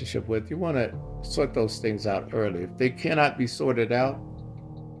relationship with, you want to sort those things out early. If they cannot be sorted out,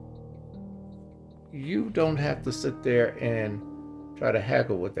 you don't have to sit there and try to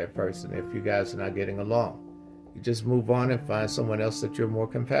haggle with that person if you guys are not getting along. You just move on and find someone else that you're more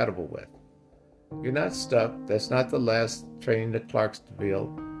compatible with. You're not stuck. That's not the last train to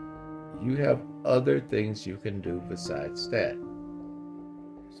Clarksville. You have other things you can do besides that.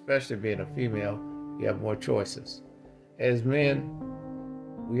 Especially being a female, you have more choices. As men,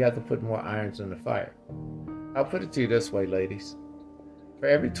 we have to put more irons in the fire. I'll put it to you this way, ladies. For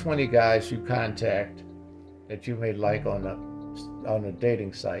every 20 guys you contact that you may like on a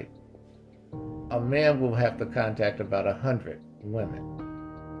dating site, a man will have to contact about 100 women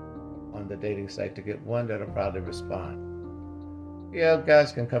on the dating site to get one that'll probably respond. Yeah,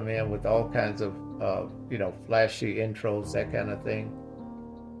 guys can come in with all kinds of, flashy intros, that kind of thing.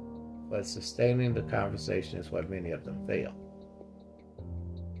 But sustaining the conversation is why many of them fail.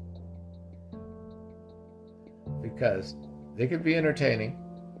 Because they can be entertaining,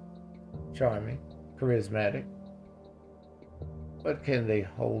 charming, charismatic, but can they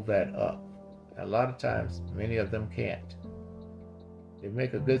hold that up? A lot of times, many of them can't. They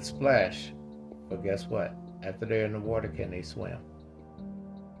make a good splash, but guess what? After they're in the water, can they swim?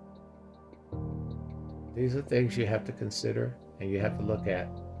 These are things you have to consider and you have to look at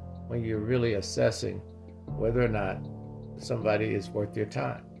when you're really assessing whether or not somebody is worth your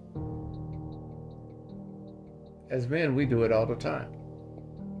time. As men, we do it all the time.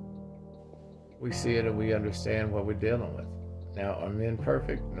 We see it and we understand what we're dealing with. Now, are men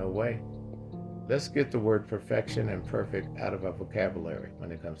perfect? No way. Let's get the word perfection and perfect out of our vocabulary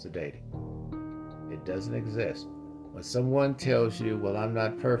when it comes to dating. It doesn't exist. When someone tells you, well, I'm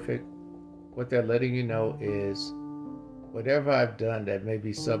not perfect, what they're letting you know is, whatever I've done that may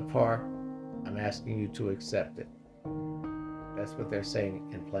be subpar, I'm asking you to accept it. That's what they're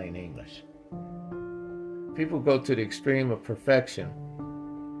saying in plain English. People go to the extreme of perfection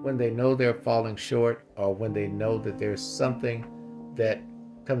when they know they're falling short or when they know that there's something that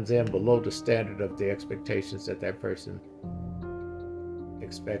comes in below the standard of the expectations that that person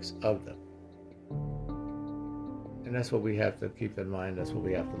expects of them. And that's what we have to keep in mind. That's what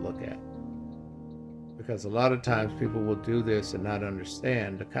we have to look at. Because a lot of times people will do this and not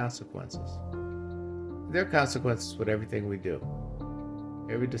understand the consequences. There are consequences with everything we do.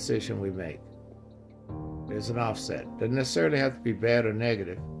 Every decision we make. There's an offset. Doesn't necessarily have to be bad or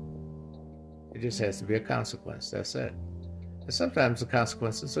negative. It just has to be a consequence. That's it. And sometimes the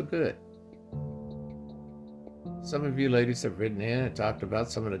consequences are good. Some of you ladies have written in and talked about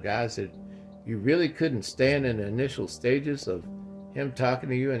some of the guys that you really couldn't stand in the initial stages of him talking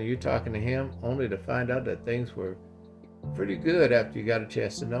to you and you talking to him, only to find out that things were pretty good after you got a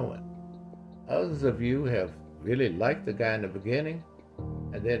chance to know him. Others of you have really liked the guy in the beginning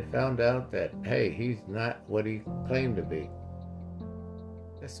and then found out that, hey, he's not what he claimed to be.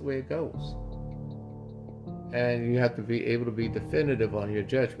 That's the way it goes. And you have to be able to be definitive on your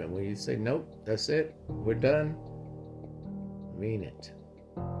judgment. When you say, nope, that's it, we're done, mean it.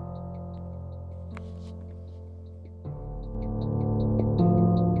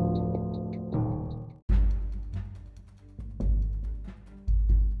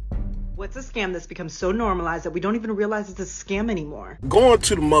 What's a scam that's become so normalized that we don't even realize it's a scam anymore? Going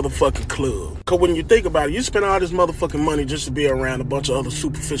to the motherfucking club. Because when you think about it, you spend all this motherfucking money just to be around a bunch of other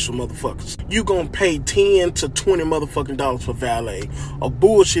superficial motherfuckers. You gonna pay $10 to $20 motherfucking dollars for valet. A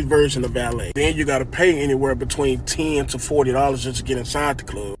bullshit version of valet. Then you gotta pay anywhere between $10 to $40 just to get inside the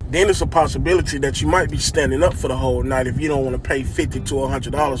club. Then it's a possibility that you might be standing up for the whole night if you don't want to pay $50 to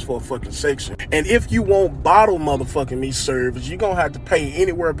 $100 for a fucking section. And if you want bottle motherfucking meat service, you're gonna have to pay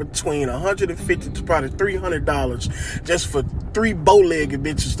anywhere between $150 to probably $300 just for 3 bow-legged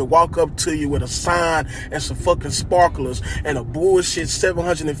bitches to walk up to you with a sign and some fucking sparklers and a bullshit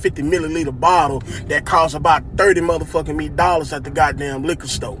 750 milliliter bottle that costs about $30 motherfucking meat dollars at the goddamn liquor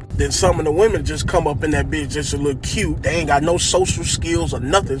store. Then some of the women just come up in that bitch just to look cute. They ain't got no social skills or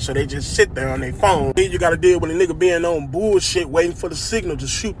nothing, so they just sit there on their phone. Then you gotta deal with a nigga being on bullshit waiting for the signal to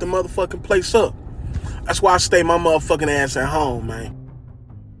shoot the motherfucking place up. That's why I stay my motherfucking ass at home, man.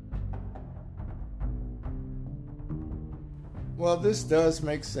 Well, this does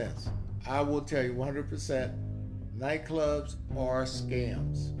make sense. I will tell you 100%, nightclubs are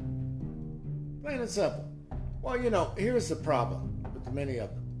scams. Plain and simple. Well, here's the problem with many of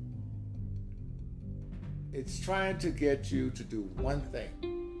them. It's trying to get you to do one thing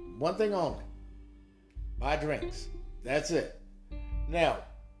only. Buy drinks. That's it. Now,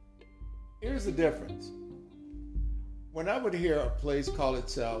 here's the difference. When I would hear a place call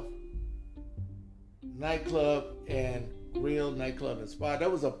itself Nightclub and Grill, Nightclub and Spa, there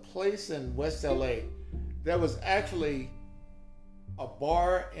was a place in West LA that was actually a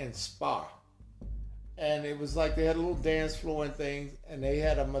bar and spa. And it was like they had a little dance floor and things, and they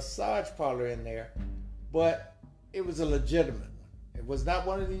had a massage parlor in there, but it was a legitimate one. It was not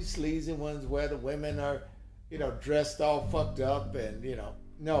one of these sleazy ones where the women are, dressed all fucked up and,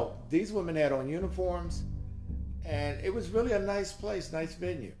 No, these women had on uniforms, and it was really a nice place, nice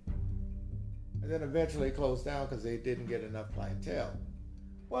venue. And then eventually it closed down because they didn't get enough clientele.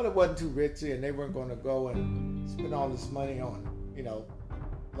 Well, it wasn't too ritzy, and they weren't going to go and spend all this money on,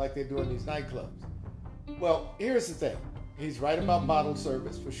 like they do in these nightclubs. Well, here's the thing. He's right about bottle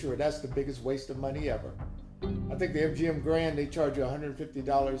service, for sure. That's the biggest waste of money ever. I think the MGM Grand, they charge you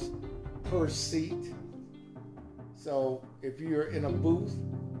 $150 per seat. So if you're in a booth,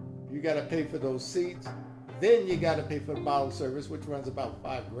 you got to pay for those seats. Then you got to pay for the bottle service, which runs about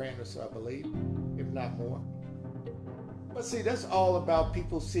 $5,000 or so, I believe, if not more. But see, that's all about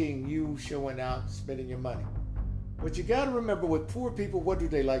people seeing you showing out, spending your money. But you got to remember, with poor people, what do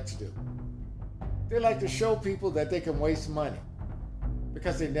they like to do? They like to show people that they can waste money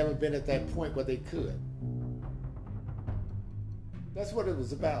because they've never been at that point where they could. That's what it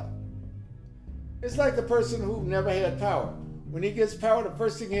was about. It's like the person who never had power. When he gets power, the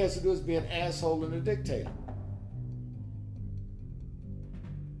first thing he has to do is be an asshole and a dictator.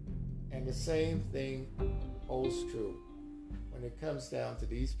 And the same thing holds true when it comes down to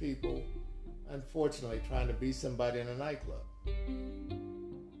these people, unfortunately, trying to be somebody in a nightclub.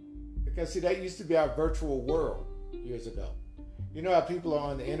 Because, see, that used to be our virtual world years ago. You know how people are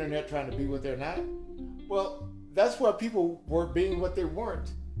on the internet trying to be what they're not? Well, that's where people were being what they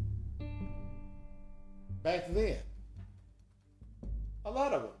weren't back then. A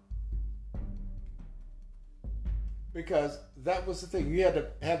lot of them. Because that was the thing. You had to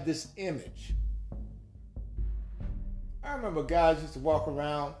have this image. I remember guys used to walk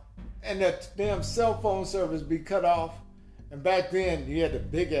around and that damn cell phone service be cut off. And back then, you had the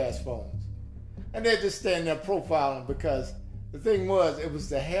big-ass phones. And they'd just stand there profiling because the thing was, it was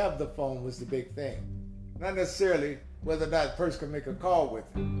to have the phone was the big thing. Not necessarily whether or not the person could make a call with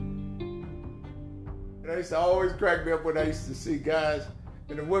it. And I used to always crack me up when I used to see guys,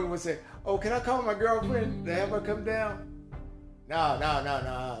 and the women would say, "Oh, can I call my girlfriend to have her come down?" No. Now,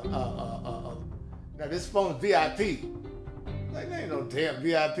 this phone's VIP. Like, there ain't no damn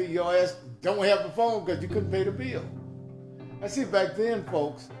VIP. Your ass don't have a phone because you couldn't pay the bill. I see, back then,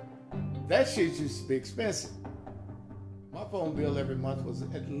 folks, that shit used to be expensive. My phone bill every month was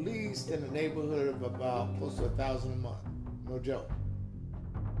at least in the neighborhood of about close to $1,000 a month. No joke.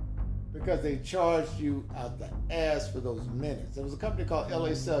 Because they charged you out the ass for those minutes. There was a company called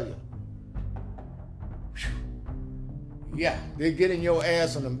LA Cellular. Yeah, they're getting your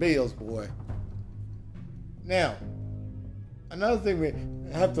ass on them bills, boy. Now, another thing we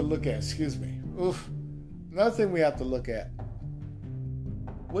have to look at, another thing we have to look at,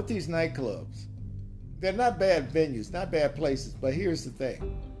 with these nightclubs, they're not bad venues, not bad places, but here's the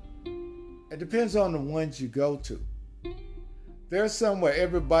thing. It depends on the ones you go to. There's some where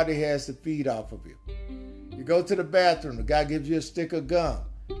everybody has to feed off of you. You go to the bathroom, the guy gives you a stick of gum,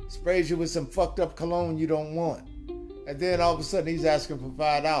 sprays you with some fucked up cologne you don't want, and then all of a sudden he's asking for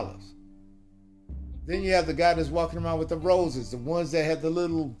 $5. Then you have the guy that's walking around with the roses, the ones that have the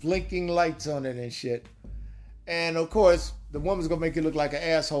little blinking lights on it and shit. And of course, the woman's gonna make you look like an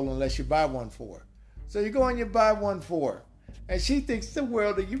asshole unless you buy one for her. So you go and you buy one for her. And she thinks the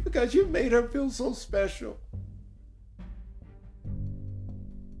world of you because you made her feel so special.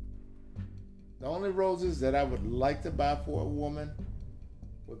 The only roses that I would like to buy for a woman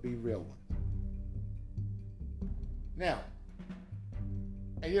would be real ones. Now,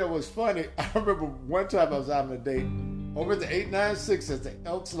 and you know what's funny? I remember one time I was out on a date over at the 896 at the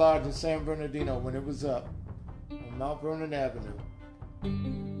Elks Lodge in San Bernardino when it was up on Mount Vernon Avenue.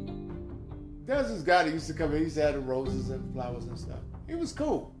 There's this guy that used to come in. He used to have the roses and flowers and stuff. He was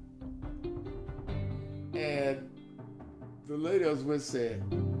cool. And the lady I was with said,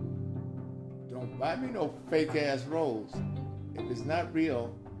 "Don't buy me no fake ass rose. If it's not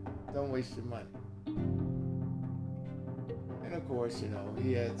real, don't waste your money." And of course, you know,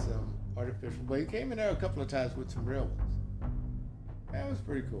 he had some artificial, but he came in there a couple of times with some real ones. That was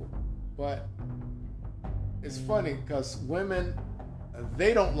pretty cool. But it's funny because women,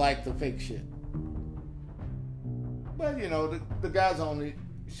 they don't like the fake shit. But, you know, the guy's only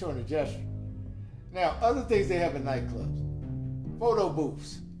showing a gesture. Now, other things they have in nightclubs. Photo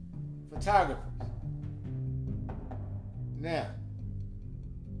booths. Photographers. Now,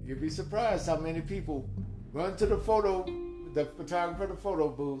 you'd be surprised how many people run to the photographer, the photo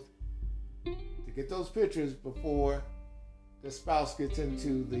booth, to get those pictures before the spouse gets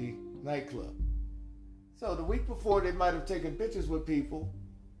into the nightclub. So the week before, they might have taken pictures with people,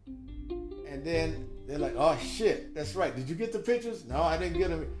 and then they're like, "Oh shit, that's right. Did you get the pictures?" "No, I didn't get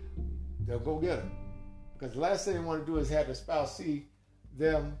them." They'll go get them. Because the last thing they want to do is have the spouse see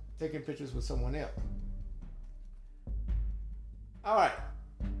them taking pictures with someone else. All right.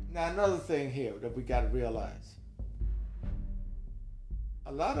 Now another thing here that we got to realize.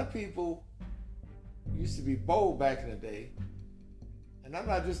 A lot of people used to be bold back in the day. And I'm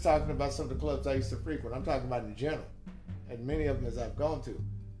not just talking about some of the clubs I used to frequent. I'm talking about in general. And many of them as I've gone to.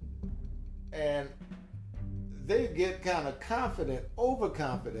 And they get kind of confident,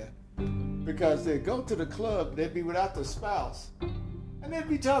 overconfident, because they go to the club, they'd be without the spouse, and they'd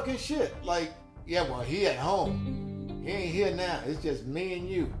be talking shit. Like, "Yeah, well, he at home. He ain't here now. It's just me and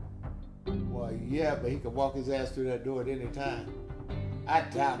you." "Well, yeah, but he could walk his ass through that door at any time." "I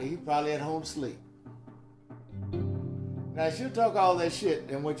doubt it. He probably at home sleep." Now, she'll talk all that shit,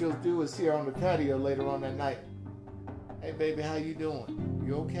 and what you'll do is see her on the patio later on that night. "Hey, baby, how you doing?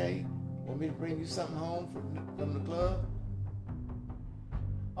 You okay? Want me to bring you something home from the club?"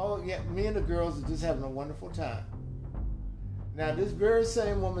 "Oh, yeah, me and the girls are just having a wonderful time." Now, this very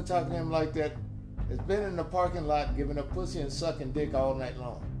same woman talking to him like that has been in the parking lot giving up pussy and sucking dick all night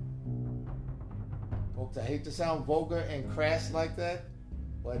long. Folks, I hate to sound vulgar and crass like that,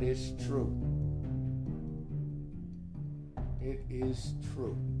 but it's true. It is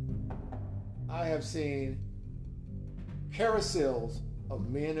true. I have seen carousels of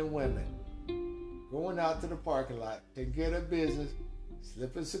men and women going out to the parking lot, taking care of their business,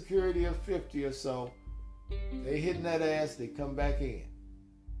 slipping security of 50 or so. They hitting that ass, they come back in.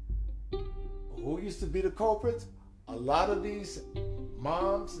 Who used to be the culprits? A lot of these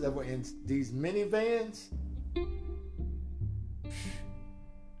moms that were in these minivans.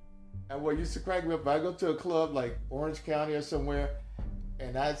 And what used to crack me up, if I go to a club like Orange County or somewhere,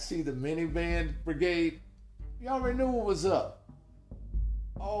 and I'd see the minivan brigade, you already knew what was up.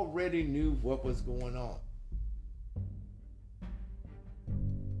 Already knew what was going on.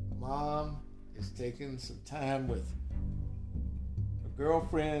 Mom is taking some time with her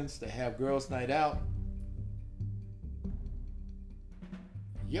girlfriends to have girls' night out.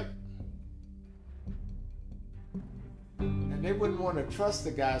 Yep. And they wouldn't want to trust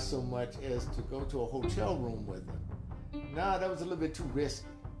the guy so much as to go to a hotel room with him. Nah, that was a little bit too risky.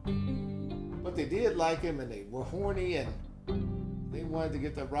 But they did like him, and they were horny, and they wanted to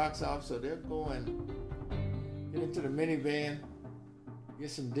get their rocks off, so they're going, get into the minivan, get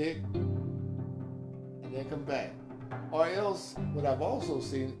some dick, and then come back. Or else, what I've also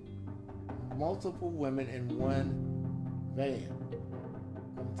seen, multiple women in one van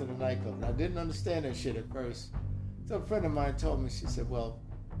come to the nightclub. And I didn't understand that shit at first. So a friend of mine told me, she said, well,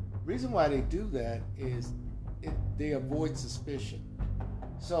 the reason why they do that is they avoid suspicion.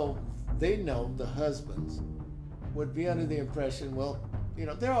 So they know the husbands would be under the impression, well, you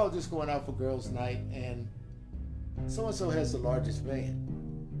know, they're all just going out for girls' night, and so-and-so has the largest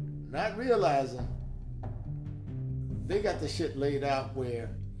van. Not realizing they got the shit laid out where,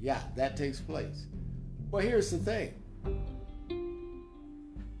 yeah, that takes place. But here's the thing.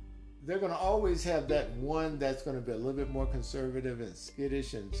 They're going to always have that one that's going to be a little bit more conservative and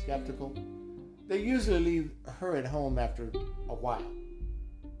skittish and skeptical. they usually leave her at home after a while.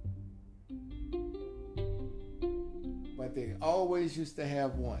 But they always used to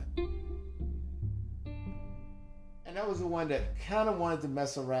have one. And that was the one that kind of wanted to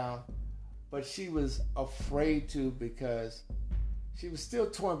mess around, but she was afraid to because she was still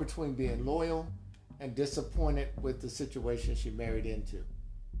torn between being loyal and disappointed with the situation she married into.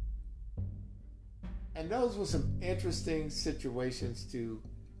 And those were some interesting situations to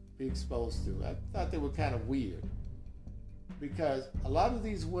be exposed to. I thought they were kind of weird because a lot of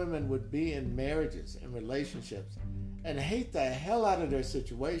these women would be in marriages and relationships and hate the hell out of their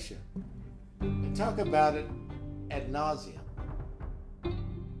situation and talk about it ad nauseum.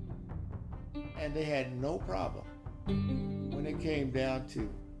 And they had no problem when it came down to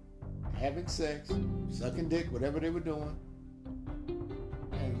having sex, sucking dick, whatever they were doing,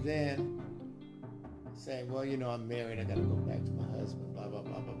 and then saying, well, you know, I'm married, I gotta go back to my husband, blah, blah,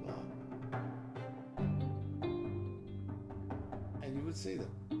 blah, blah, blah. And you would see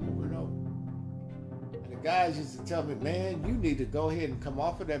them over and over. And the guys used to tell me, man, you need to go ahead and come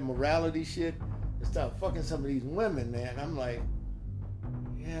off of that morality shit and start fucking some of these women, man. I'm like,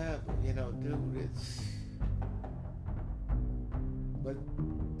 yeah, but you know, dude, it's... But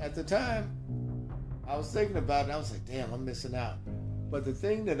at the time, I was thinking about it, I was like, damn, I'm missing out. But the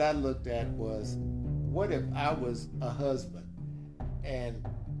thing that I looked at was, what if I was a husband and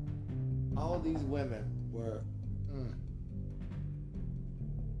all these women were...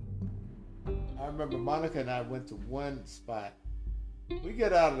 I remember Monica and I went to one spot. We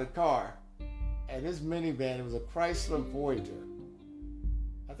get out of the car, and this minivan, it was a Chrysler Voyager.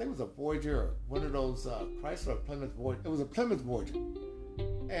 I think it was a Voyager or one of those Chrysler Plymouth Voyager. It was a Plymouth Voyager.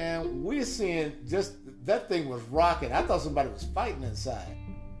 And we're seeing just, that thing was rocking. I thought somebody was fighting inside.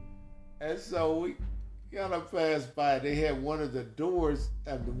 And so we kind of passed by. They had one of the doors,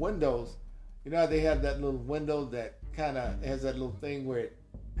 the windows. You know how they have that little window that kind of has that little thing where it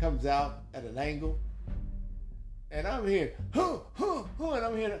comes out at an angle? And I'm here, and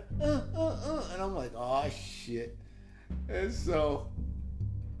I'm here, and I'm like, oh shit. And so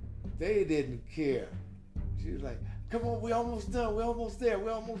they didn't care. She was like, come on, we almost done, we're almost there.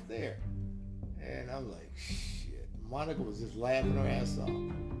 And I'm like, shit. Monica was just laughing her ass off.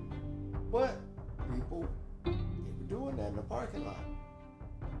 But people, they were doing that in the parking lot.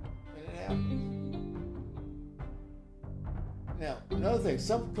 And it happens. Now, another thing,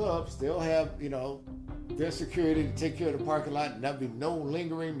 some clubs, they'll have, you know, their security to take care of the parking lot, and there'll be no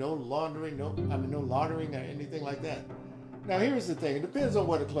lingering, no laundering, no laundering or anything like that. Now, here's the thing. It depends on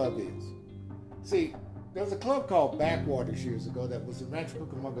what a club is. See, there was a club called Backwaters years ago that was in Rancho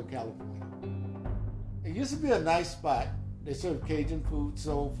Cucamonga, California. It used to be a nice spot. They served Cajun food,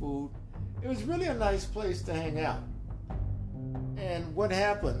 soul food. It was really a nice place to hang out. And what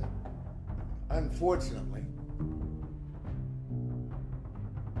happened, unfortunately,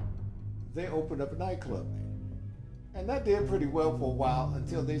 they opened up a nightclub there. And that did pretty well for a while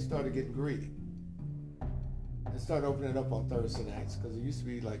until they started getting greedy. And started opening it up on Thursday nights, because it used to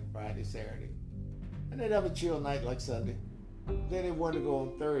be like Friday, Saturday. And they'd have a chill night like Sunday. Then they wanted to go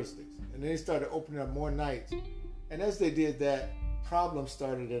on Thursdays. And they started opening up more nights. And as they did that, problems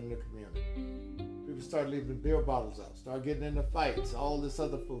started in the community. People started leaving beer bottles out, started getting into fights, all this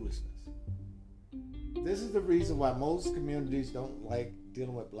other foolishness. This is the reason why most communities don't like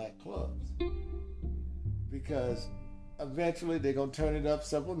dealing with black clubs. Because eventually they're going to turn it up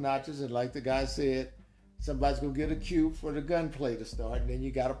several notches, and like the guy said, somebody's going to get a cue for the gunplay to start, and then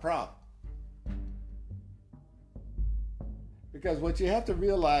you got a problem. Because what you have to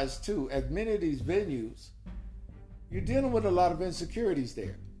realize too, at many of these venues, you're dealing with a lot of insecurities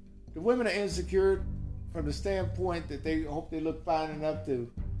there. The women are insecure from the standpoint that they hope they look fine enough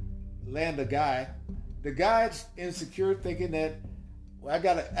to land a guy. The guy's insecure thinking that, well, I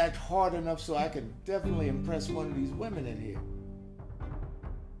got to act hard enough so I can definitely impress one of these women in here.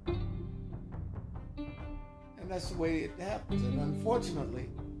 And that's the way it happens. And unfortunately,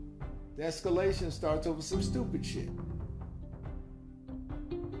 the escalation starts over some stupid shit.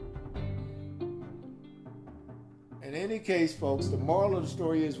 In any case, folks, the moral of the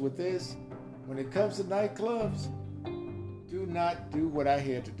story is with this, when it comes to nightclubs, do not do what I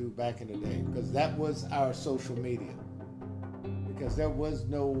had to do back in the day, because that was our social media. Because there was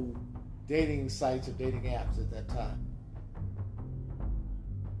no dating sites or dating apps at that time.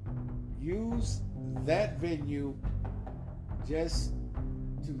 Use that venue just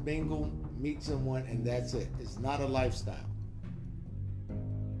to mingle, meet someone, and that's it. It's not a lifestyle.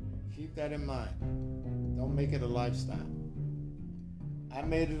 Keep that in mind. Don't make it a lifestyle. I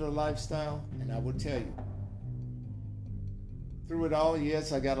made it a lifestyle, and I will tell you, through it all,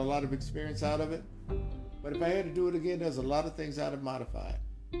 yes, I got a lot of experience out of it. But if I had to do it again, there's a lot of things I'd have modified.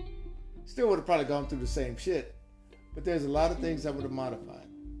 Still would have probably gone through the same shit, but there's a lot of things I would have modified.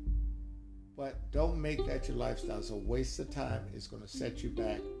 But don't make that your lifestyle. It's a waste of time. It's going to set you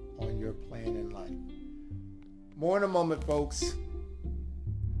back on your plan in life. More in a moment, folks.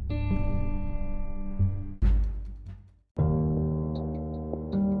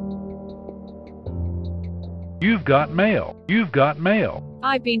 You've got mail. You've got mail.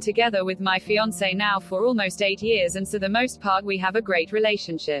 I've been together with my fiancé now for almost 8 years, and for the most part we have a great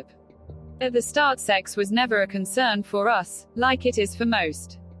relationship. At the start, sex was never a concern for us, like it is for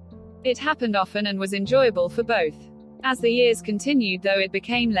most. It happened often and was enjoyable for both. As the years continued, though, it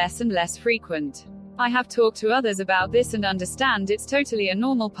became less and less frequent. I have talked to others about this and understand it's totally a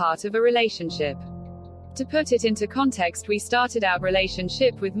normal part of a relationship. To put it into context, we started our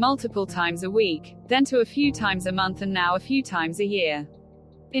relationship with multiple times a week, then to a few times a month, and now a few times a year.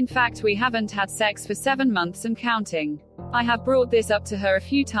 In fact, we haven't had sex for 7 months and counting. I have brought this up to her a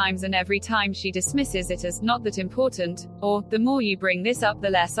few times, and every time she dismisses it as not that important, or, the more you bring this up, the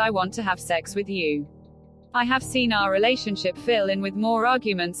less I want to have sex with you. I have seen our relationship fill in with more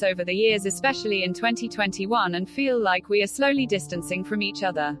arguments over the years, especially in 2021, and feel like we are slowly distancing from each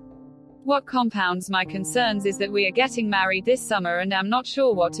other. What compounds my concerns is that we are getting married this summer and I'm not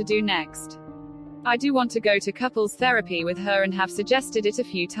sure what to do next. I do want to go to couples therapy with her and have suggested it a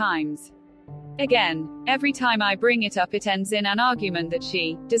few times. Again, every time I bring it up, it ends in an argument that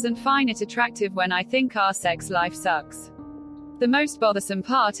she doesn't find it attractive when I think our sex life sucks. The most bothersome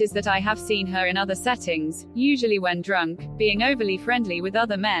part is that I have seen her in other settings, usually when drunk, being overly friendly with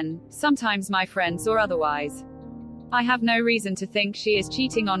other men, sometimes my friends or otherwise. I have no reason to think she is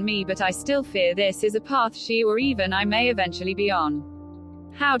cheating on me, but I still fear this is a path she or even I may eventually be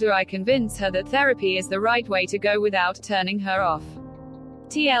on. How do I convince her that therapy is the right way to go without turning her off?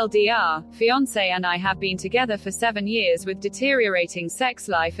 TLDR, fiancé and I have been together for 7 years with deteriorating sex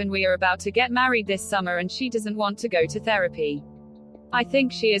life, and we are about to get married this summer, and she doesn't want to go to therapy. I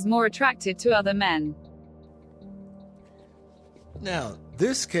think she is more attracted to other men. Now,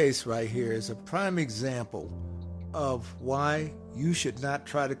 this case right here is a prime example of why you should not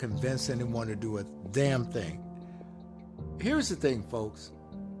try to convince anyone to do a damn thing. Here's the thing, folks.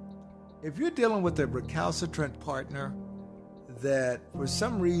 If you're dealing with a recalcitrant partner that for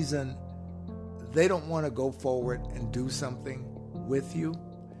some reason they don't want to go forward and do something with you,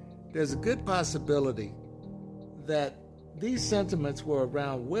 there's a good possibility that these sentiments were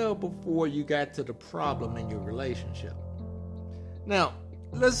around well before you got to the problem in your relationship. Now,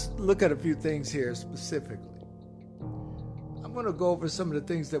 let's look at a few things here specifically. I'm going to go over some of the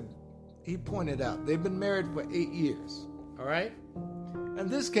things that he pointed out. They've been married for 8 years, all right? And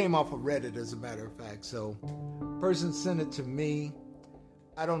this came off of Reddit, as a matter of fact. So, a person sent it to me.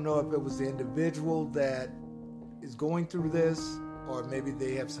 I don't know if it was the individual that is going through this, or maybe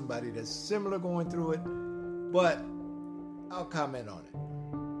they have somebody that's similar going through it, but I'll comment on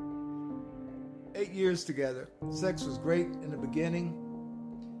it. 8 years together. Sex was great in the beginning,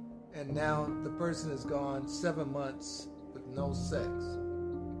 and now the person has gone 7 months with no sex.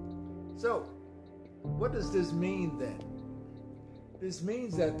 So, what does this mean then? This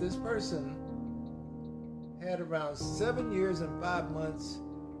means that this person had around 7 years and 5 months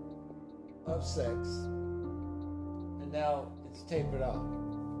of sex, and now it's tapered off.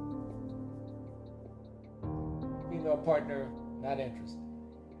 Female partner, not interested.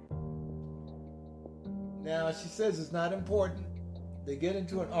 Now, she says it's not important. They get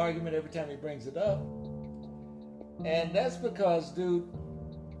into an argument every time he brings it up. And that's because, dude,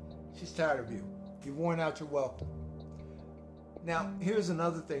 she's tired of you. You've worn out your welcome. Now, here's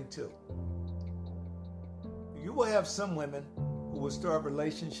another thing, too. You will have some women who will start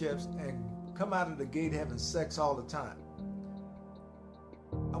relationships and come out of the gate having sex all the time.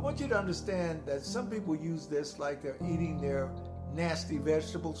 I want you to understand that some people use this like they're eating their nasty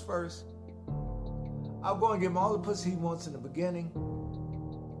vegetables first. I'll go and give him all the pussy he wants in the beginning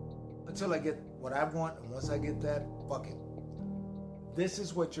until I get what I want, and once I get that, fuck it. This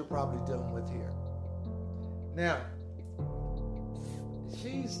is what you're probably dealing with here. Now,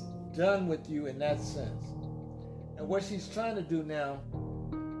 she's done with you in that sense. And what she's trying to do now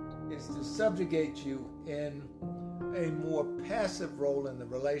is to subjugate you in a more passive role in the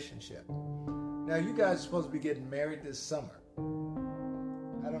relationship. Now, you guys are supposed to be getting married this summer.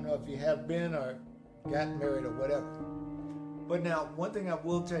 I don't know if you have been or gotten married or whatever. But now, one thing I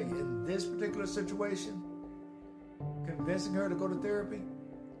will tell you, in this particular situation, convincing her to go to therapy,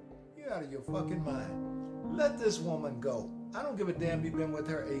 you're out of your fucking mind. Let this woman go. I don't give a damn you've been with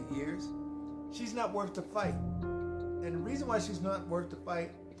her 8 years. She's not worth the fight. And the reason why she's not worth the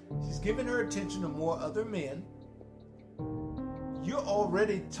fight, she's giving her attention to more other men. You're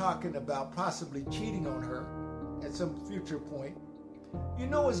already talking about possibly cheating on her at some future point. You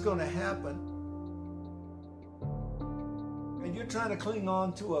know it's going to happen. And you're trying to cling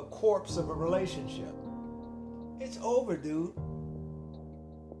on to a corpse of a relationship. It's over, dude.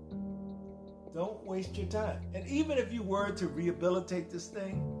 Don't waste your time. And even if you were to rehabilitate this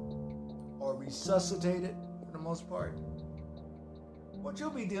thing or resuscitate it for the most part, what you'll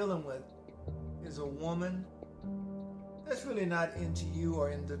be dealing with is a woman that's really not into you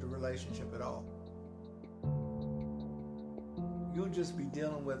or into the relationship at all. You'll just be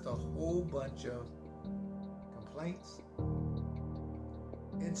dealing with a whole bunch of complaints,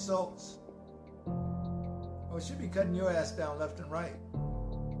 insults, or she'll be cutting your ass down left and right.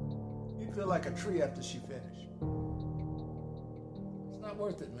 You feel like a tree after she finished. It's not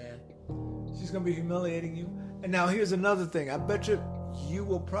worth it, man. She's going to be humiliating you. And now here's another thing. I bet you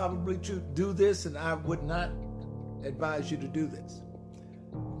will probably do this, and I would not advise you to do this.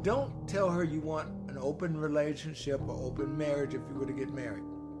 Don't tell her you want an open relationship or open marriage if you were to get married.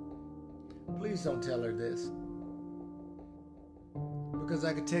 Please don't tell her this. Because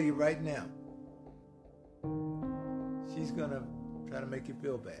I can tell you right now, she's going to try to make you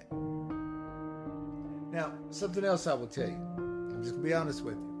feel bad. Now, something else I will tell you. I'm just going to be honest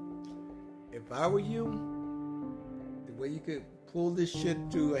with you. If I were you, the way you could pull this shit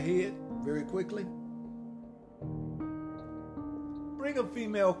to a head very quickly, bring a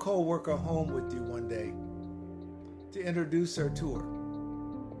female co-worker home with you one day to introduce her to her.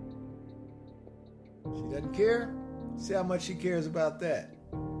 She doesn't care. See how much she cares about that.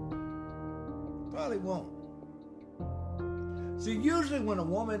 Probably won't. See, usually when a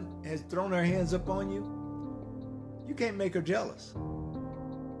woman has thrown her hands up on you, you can't make her jealous.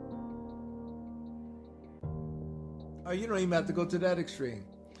 Or you don't even have to go to that extreme.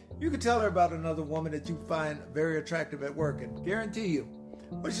 You can tell her about another woman that you find very attractive at work, and guarantee you,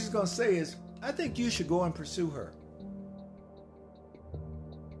 what she's going to say is, I think you should go and pursue her.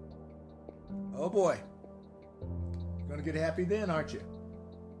 Oh boy. You're going to get happy then, aren't you?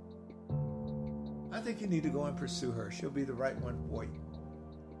 I think you need to go and pursue her. She'll be the right one for you.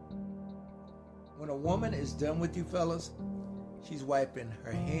 When a woman is done with you, fellas, she's wiping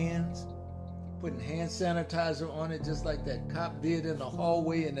her hands, putting hand sanitizer on it, just like that cop did in the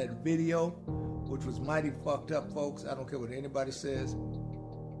hallway in that video, which was mighty fucked up, folks. I don't care what anybody says.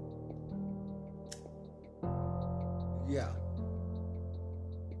 Yeah.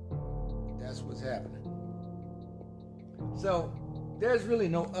 That's what's happening. So, there's really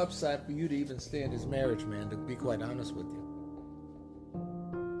no upside for you to even stay in this marriage, man, to be quite honest with you.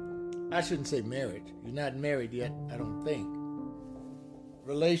 I shouldn't say marriage. You're not married yet, I don't think.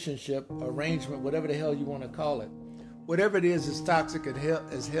 Relationship, arrangement, whatever the hell you want to call it. Whatever it is toxic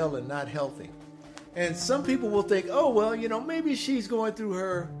as hell and not healthy. And some people will think, oh, well, maybe she's going through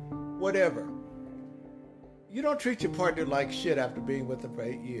her whatever. You don't treat your partner like shit after being with them for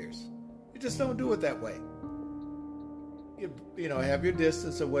 8 years. You just don't do it that way. You have your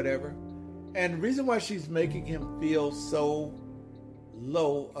distance or whatever. And the reason why she's making him feel so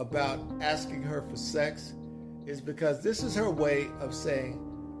low about asking her for sex is because this is her way of saying,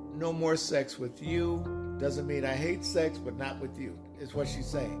 no more sex with you. Doesn't mean I hate sex, but not with you, is what she's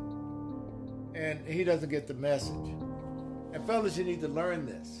saying. And he doesn't get the message. And fellas, you need to learn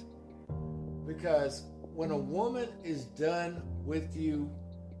this. Because when a woman is done with you,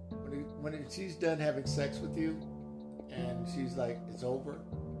 when she's done having sex with you, and she's like, it's over,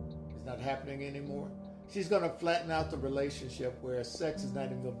 it's not happening anymore, she's going to flatten out the relationship where sex is not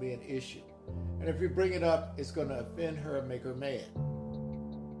even going to be an issue. And if you bring it up, it's going to offend her and make her mad.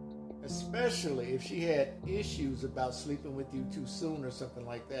 Especially if she had issues about sleeping with you too soon or something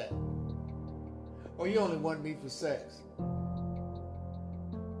like that. Or you only want me for sex.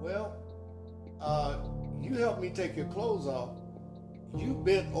 Well, you helped me take your clothes off. You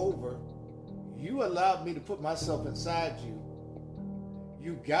bent over. You allowed me to put myself inside you.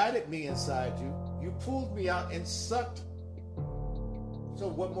 You guided me inside you. You pulled me out and sucked. So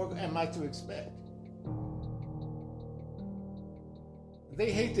what more am I to expect?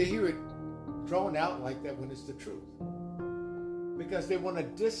 They hate to hear it drawn out like that when it's the truth. Because they want to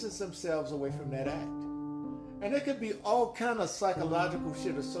distance themselves away from that act. And there could be all kind of psychological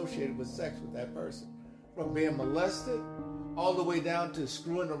shit associated with sex with that person. From being molested all the way down to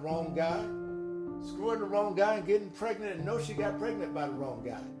screwing the wrong guy. Screwing the wrong guy and getting pregnant and know she got pregnant by the wrong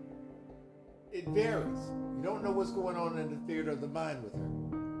guy. It varies. You don't know what's going on in the theater of the mind with her.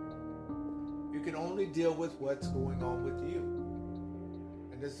 You can only deal with what's going on with you.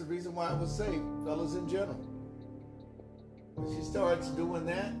 And that's the reason why I would say, fellas in general, When she starts doing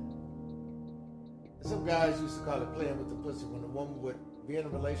that, some guys used to call it playing with the pussy, when a woman would be in a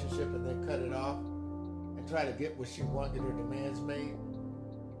relationship and then cut it off and try to get what she wants, get her demands made.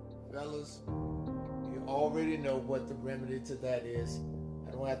 Fellas, you already know what the remedy to that is.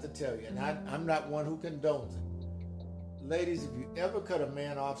 I don't have to tell you. And I'm not one who condones it. Ladies, if you ever cut a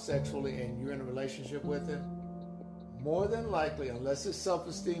man off sexually and you're in a relationship with him, more than likely, unless his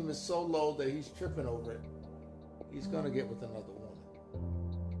self-esteem is so low that he's tripping over it, he's going to get with another woman.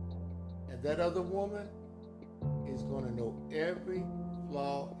 And that other woman is going to know every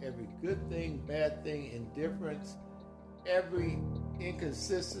flaw, every good thing, bad thing, indifference, every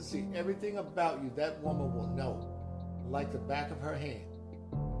inconsistency, everything about you, that woman will know like the back of her hand.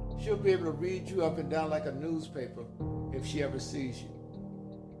 She'll be able to read you up and down like a newspaper if she ever sees you.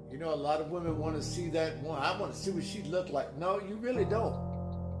 You know, a lot of women want to see that one. I want to see what she looked like. No, you really don't.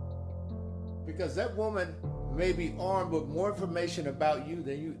 Because that woman may be armed with more information about you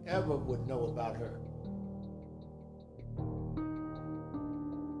than you ever would know about her.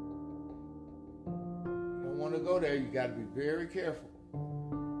 You don't want to go there. You got to be very careful.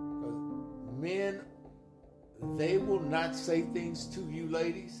 Because men, they will not say things to you,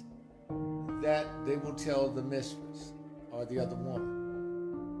 ladies, that they will tell the mistress or the other woman.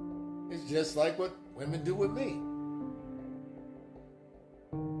 It's just like what women do with me.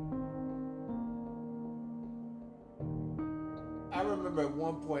 I remember at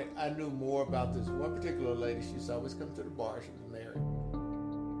one point I knew more about this one particular lady. She used to always come to the bar. She was married.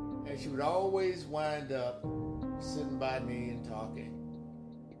 And she would always wind up sitting by me and talking.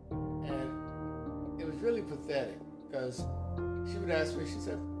 And it was really pathetic because she would ask me, she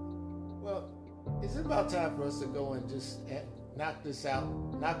said, well, is it about time for us to go and just knock this out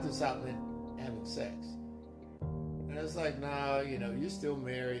and having sex? And it's like, no, you're still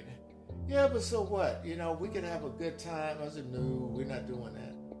married. Yeah, but so what? We can have a good time. I said, no, we're not doing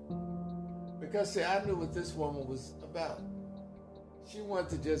that. Because, see, I knew what this woman was about. She wanted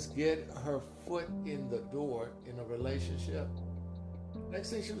to just get her foot in the door in a relationship. Next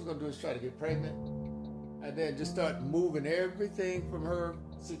thing she was going to do is try to get pregnant. And then just start moving everything from her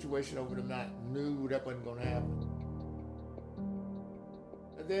situation over to mine. Knew that wasn't going to happen.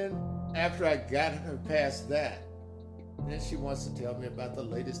 And then after I got her past that, then she wants to tell me about the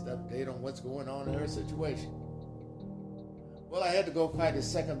latest update on what's going on in her situation. Well, I had to go fight his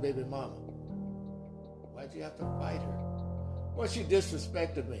second baby mama. Why'd you have to fight her? Well, she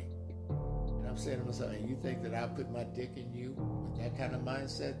disrespected me. And I'm saying to myself, and you think that I put my dick in you with that kind of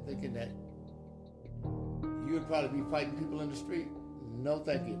mindset, thinking that you would probably be fighting people in the street? No,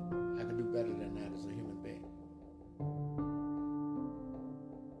 thank you. I can do better than that as a human being.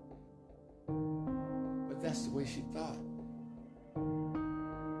 But that's the way she thought.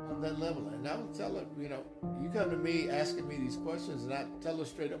 On that level. And I would tell her, you come to me asking me these questions, and I tell her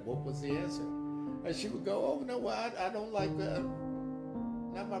straight up what was the answer. And she would go, oh, no, well, I don't like that.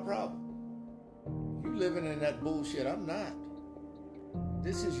 Not my problem. You living in that bullshit. I'm not.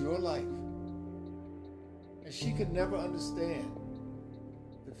 This is your life. And she could never understand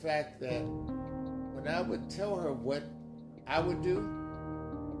the fact that when I would tell her what I would do,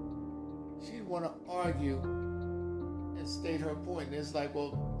 she'd want to argue and state her point. And it's like,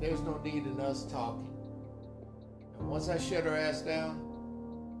 well, there's no need in us talking. And once I shut her ass down,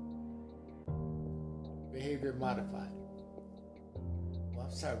 behavior modified. Well,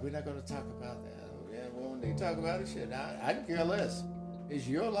 I'm sorry, we're not going to talk about that. Yeah, we don't need to talk about it. Shit, I can care less. It's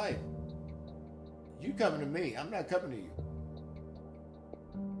your life. You coming to me. I'm not coming to you.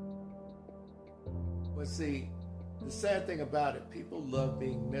 But see, the sad thing about it, people love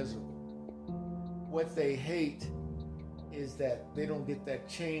being miserable. What they hate is that they don't get that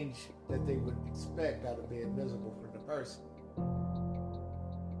change that they would expect out of being miserable for the person.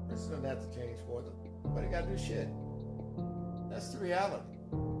 The person doesn't have to change for them. But they got to do shit. That's the reality.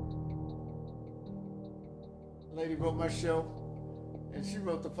 A lady wrote my show, and she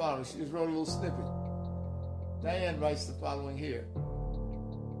wrote the following. She just wrote a little snippet. Diane writes the following here.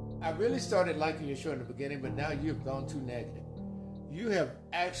 I really started liking your show in the beginning, but now you've gone too negative. You have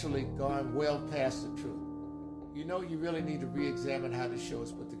actually gone well past the truth. You really need to re-examine how this show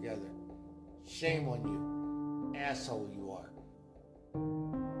is put together. Shame on you. Asshole you are.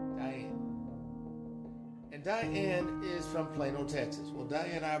 Diane. And Diane is from Plano, Texas. Well,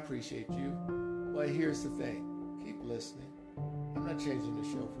 Diane, I appreciate you. But here's the thing. Keep listening. I'm not changing the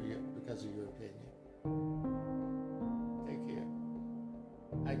show for you because of your opinion. Take care.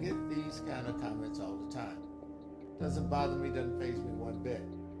 I get these kind of comments all the time. Doesn't bother me, doesn't faze me one bit.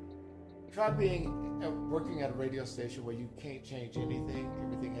 Try working at a radio station where you can't change anything.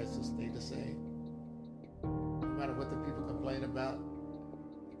 Everything has to stay the same. No matter what the people complain complain about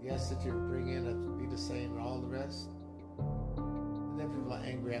the guests that you bring in to be the same and all the rest. And then people are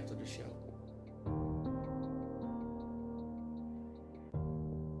angry after the show.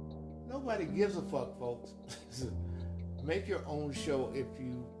 Nobody gives a fuck, folks. Make your own show if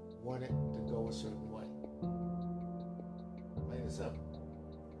you want it to go a certain way. Plain and simple.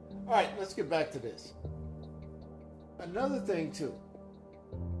 All right, let's get back to this. Another thing, too.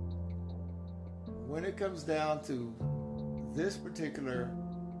 When it comes down to this particular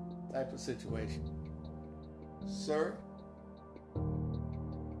type of situation, sir,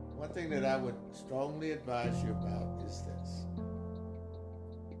 one thing that I would strongly advise you about is this.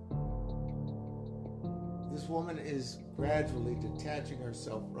 This woman is gradually detaching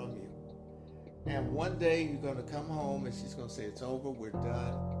herself from you. And one day you're going to come home and she's going to say, it's over, we're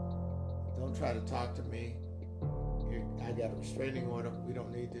done. Don't try to talk to me. I got a restraining order. We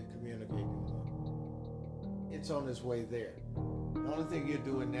don't need to communicate anymore. It's on its way there. The only thing you're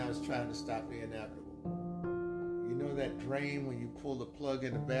doing now is trying to stop the inevitable. You know that drain when you pull the plug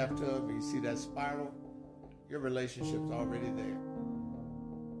in the bathtub and you see that spiral? Your relationship's already there.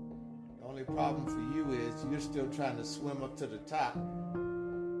 The only problem for you is you're still trying to swim up to the top.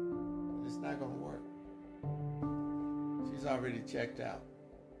 And it's not going to work. She's already checked out.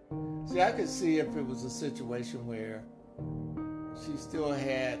 See, I could see if it was a situation where she still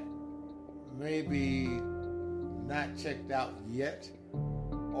had maybe not checked out yet,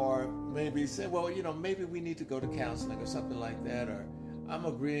 or maybe said, well, maybe we need to go to counseling or something like that, or I'm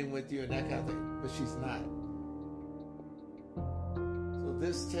agreeing with you and that kind of thing, but she's not. So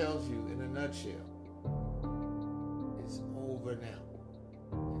this tells you in a nutshell, it's over now.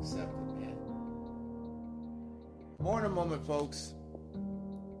 Accept it, man. More in a moment, folks.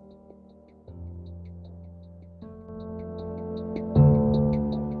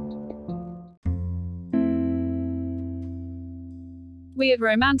 We at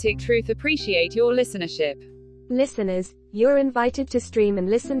Romantic Truth appreciate your listenership. Listeners, you're invited to stream and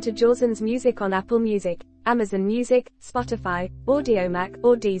listen to Jawson's music on Apple Music, Amazon Music, Spotify, Audiomack,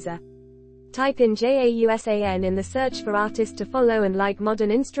 or Deezer. Type in JAUSAN in the search for artist to follow and like modern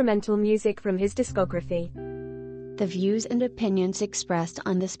instrumental music from his discography. The views and opinions expressed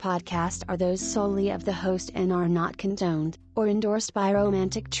on this podcast are those solely of the host and are not condoned or endorsed by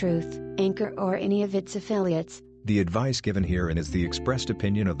Romantic Truth, Anchor, or any of its affiliates. The advice given herein is the expressed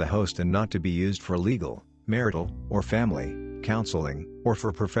opinion of the host and not to be used for legal, marital, or family counseling, or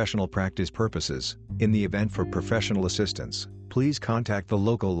for professional practice purposes. In the event for professional assistance, please contact the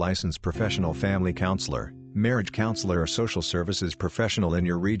local licensed professional family counselor, marriage counselor, or social services professional in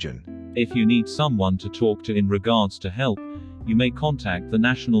your region. If you need someone to talk to in regards to help, you may contact the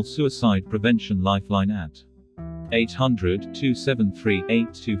National Suicide Prevention Lifeline at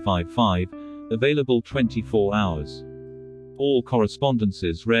 800-273-8255, available 24 hours. All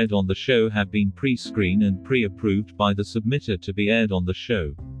correspondences read on the show have been pre-screened and pre-approved by the submitter to be aired on the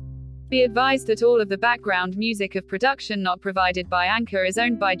show. Be advised that all of the background music of production not provided by Anchor is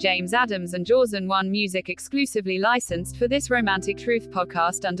owned by James Adams and Jawson One Music, exclusively licensed for this Romantic Truth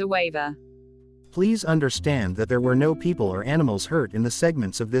podcast under waiver. Please understand that there were no people or animals hurt in the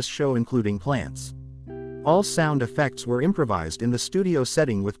segments of this show, including plants. All sound effects were improvised in the studio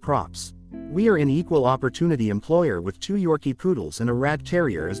setting with props. We are an equal opportunity employer with 2 Yorkie Poodles and a Rat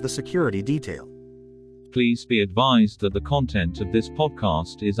Terrier as the security detail. Please be advised that the content of this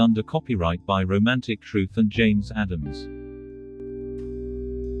podcast is under copyright by Romantic Truth and James Adams.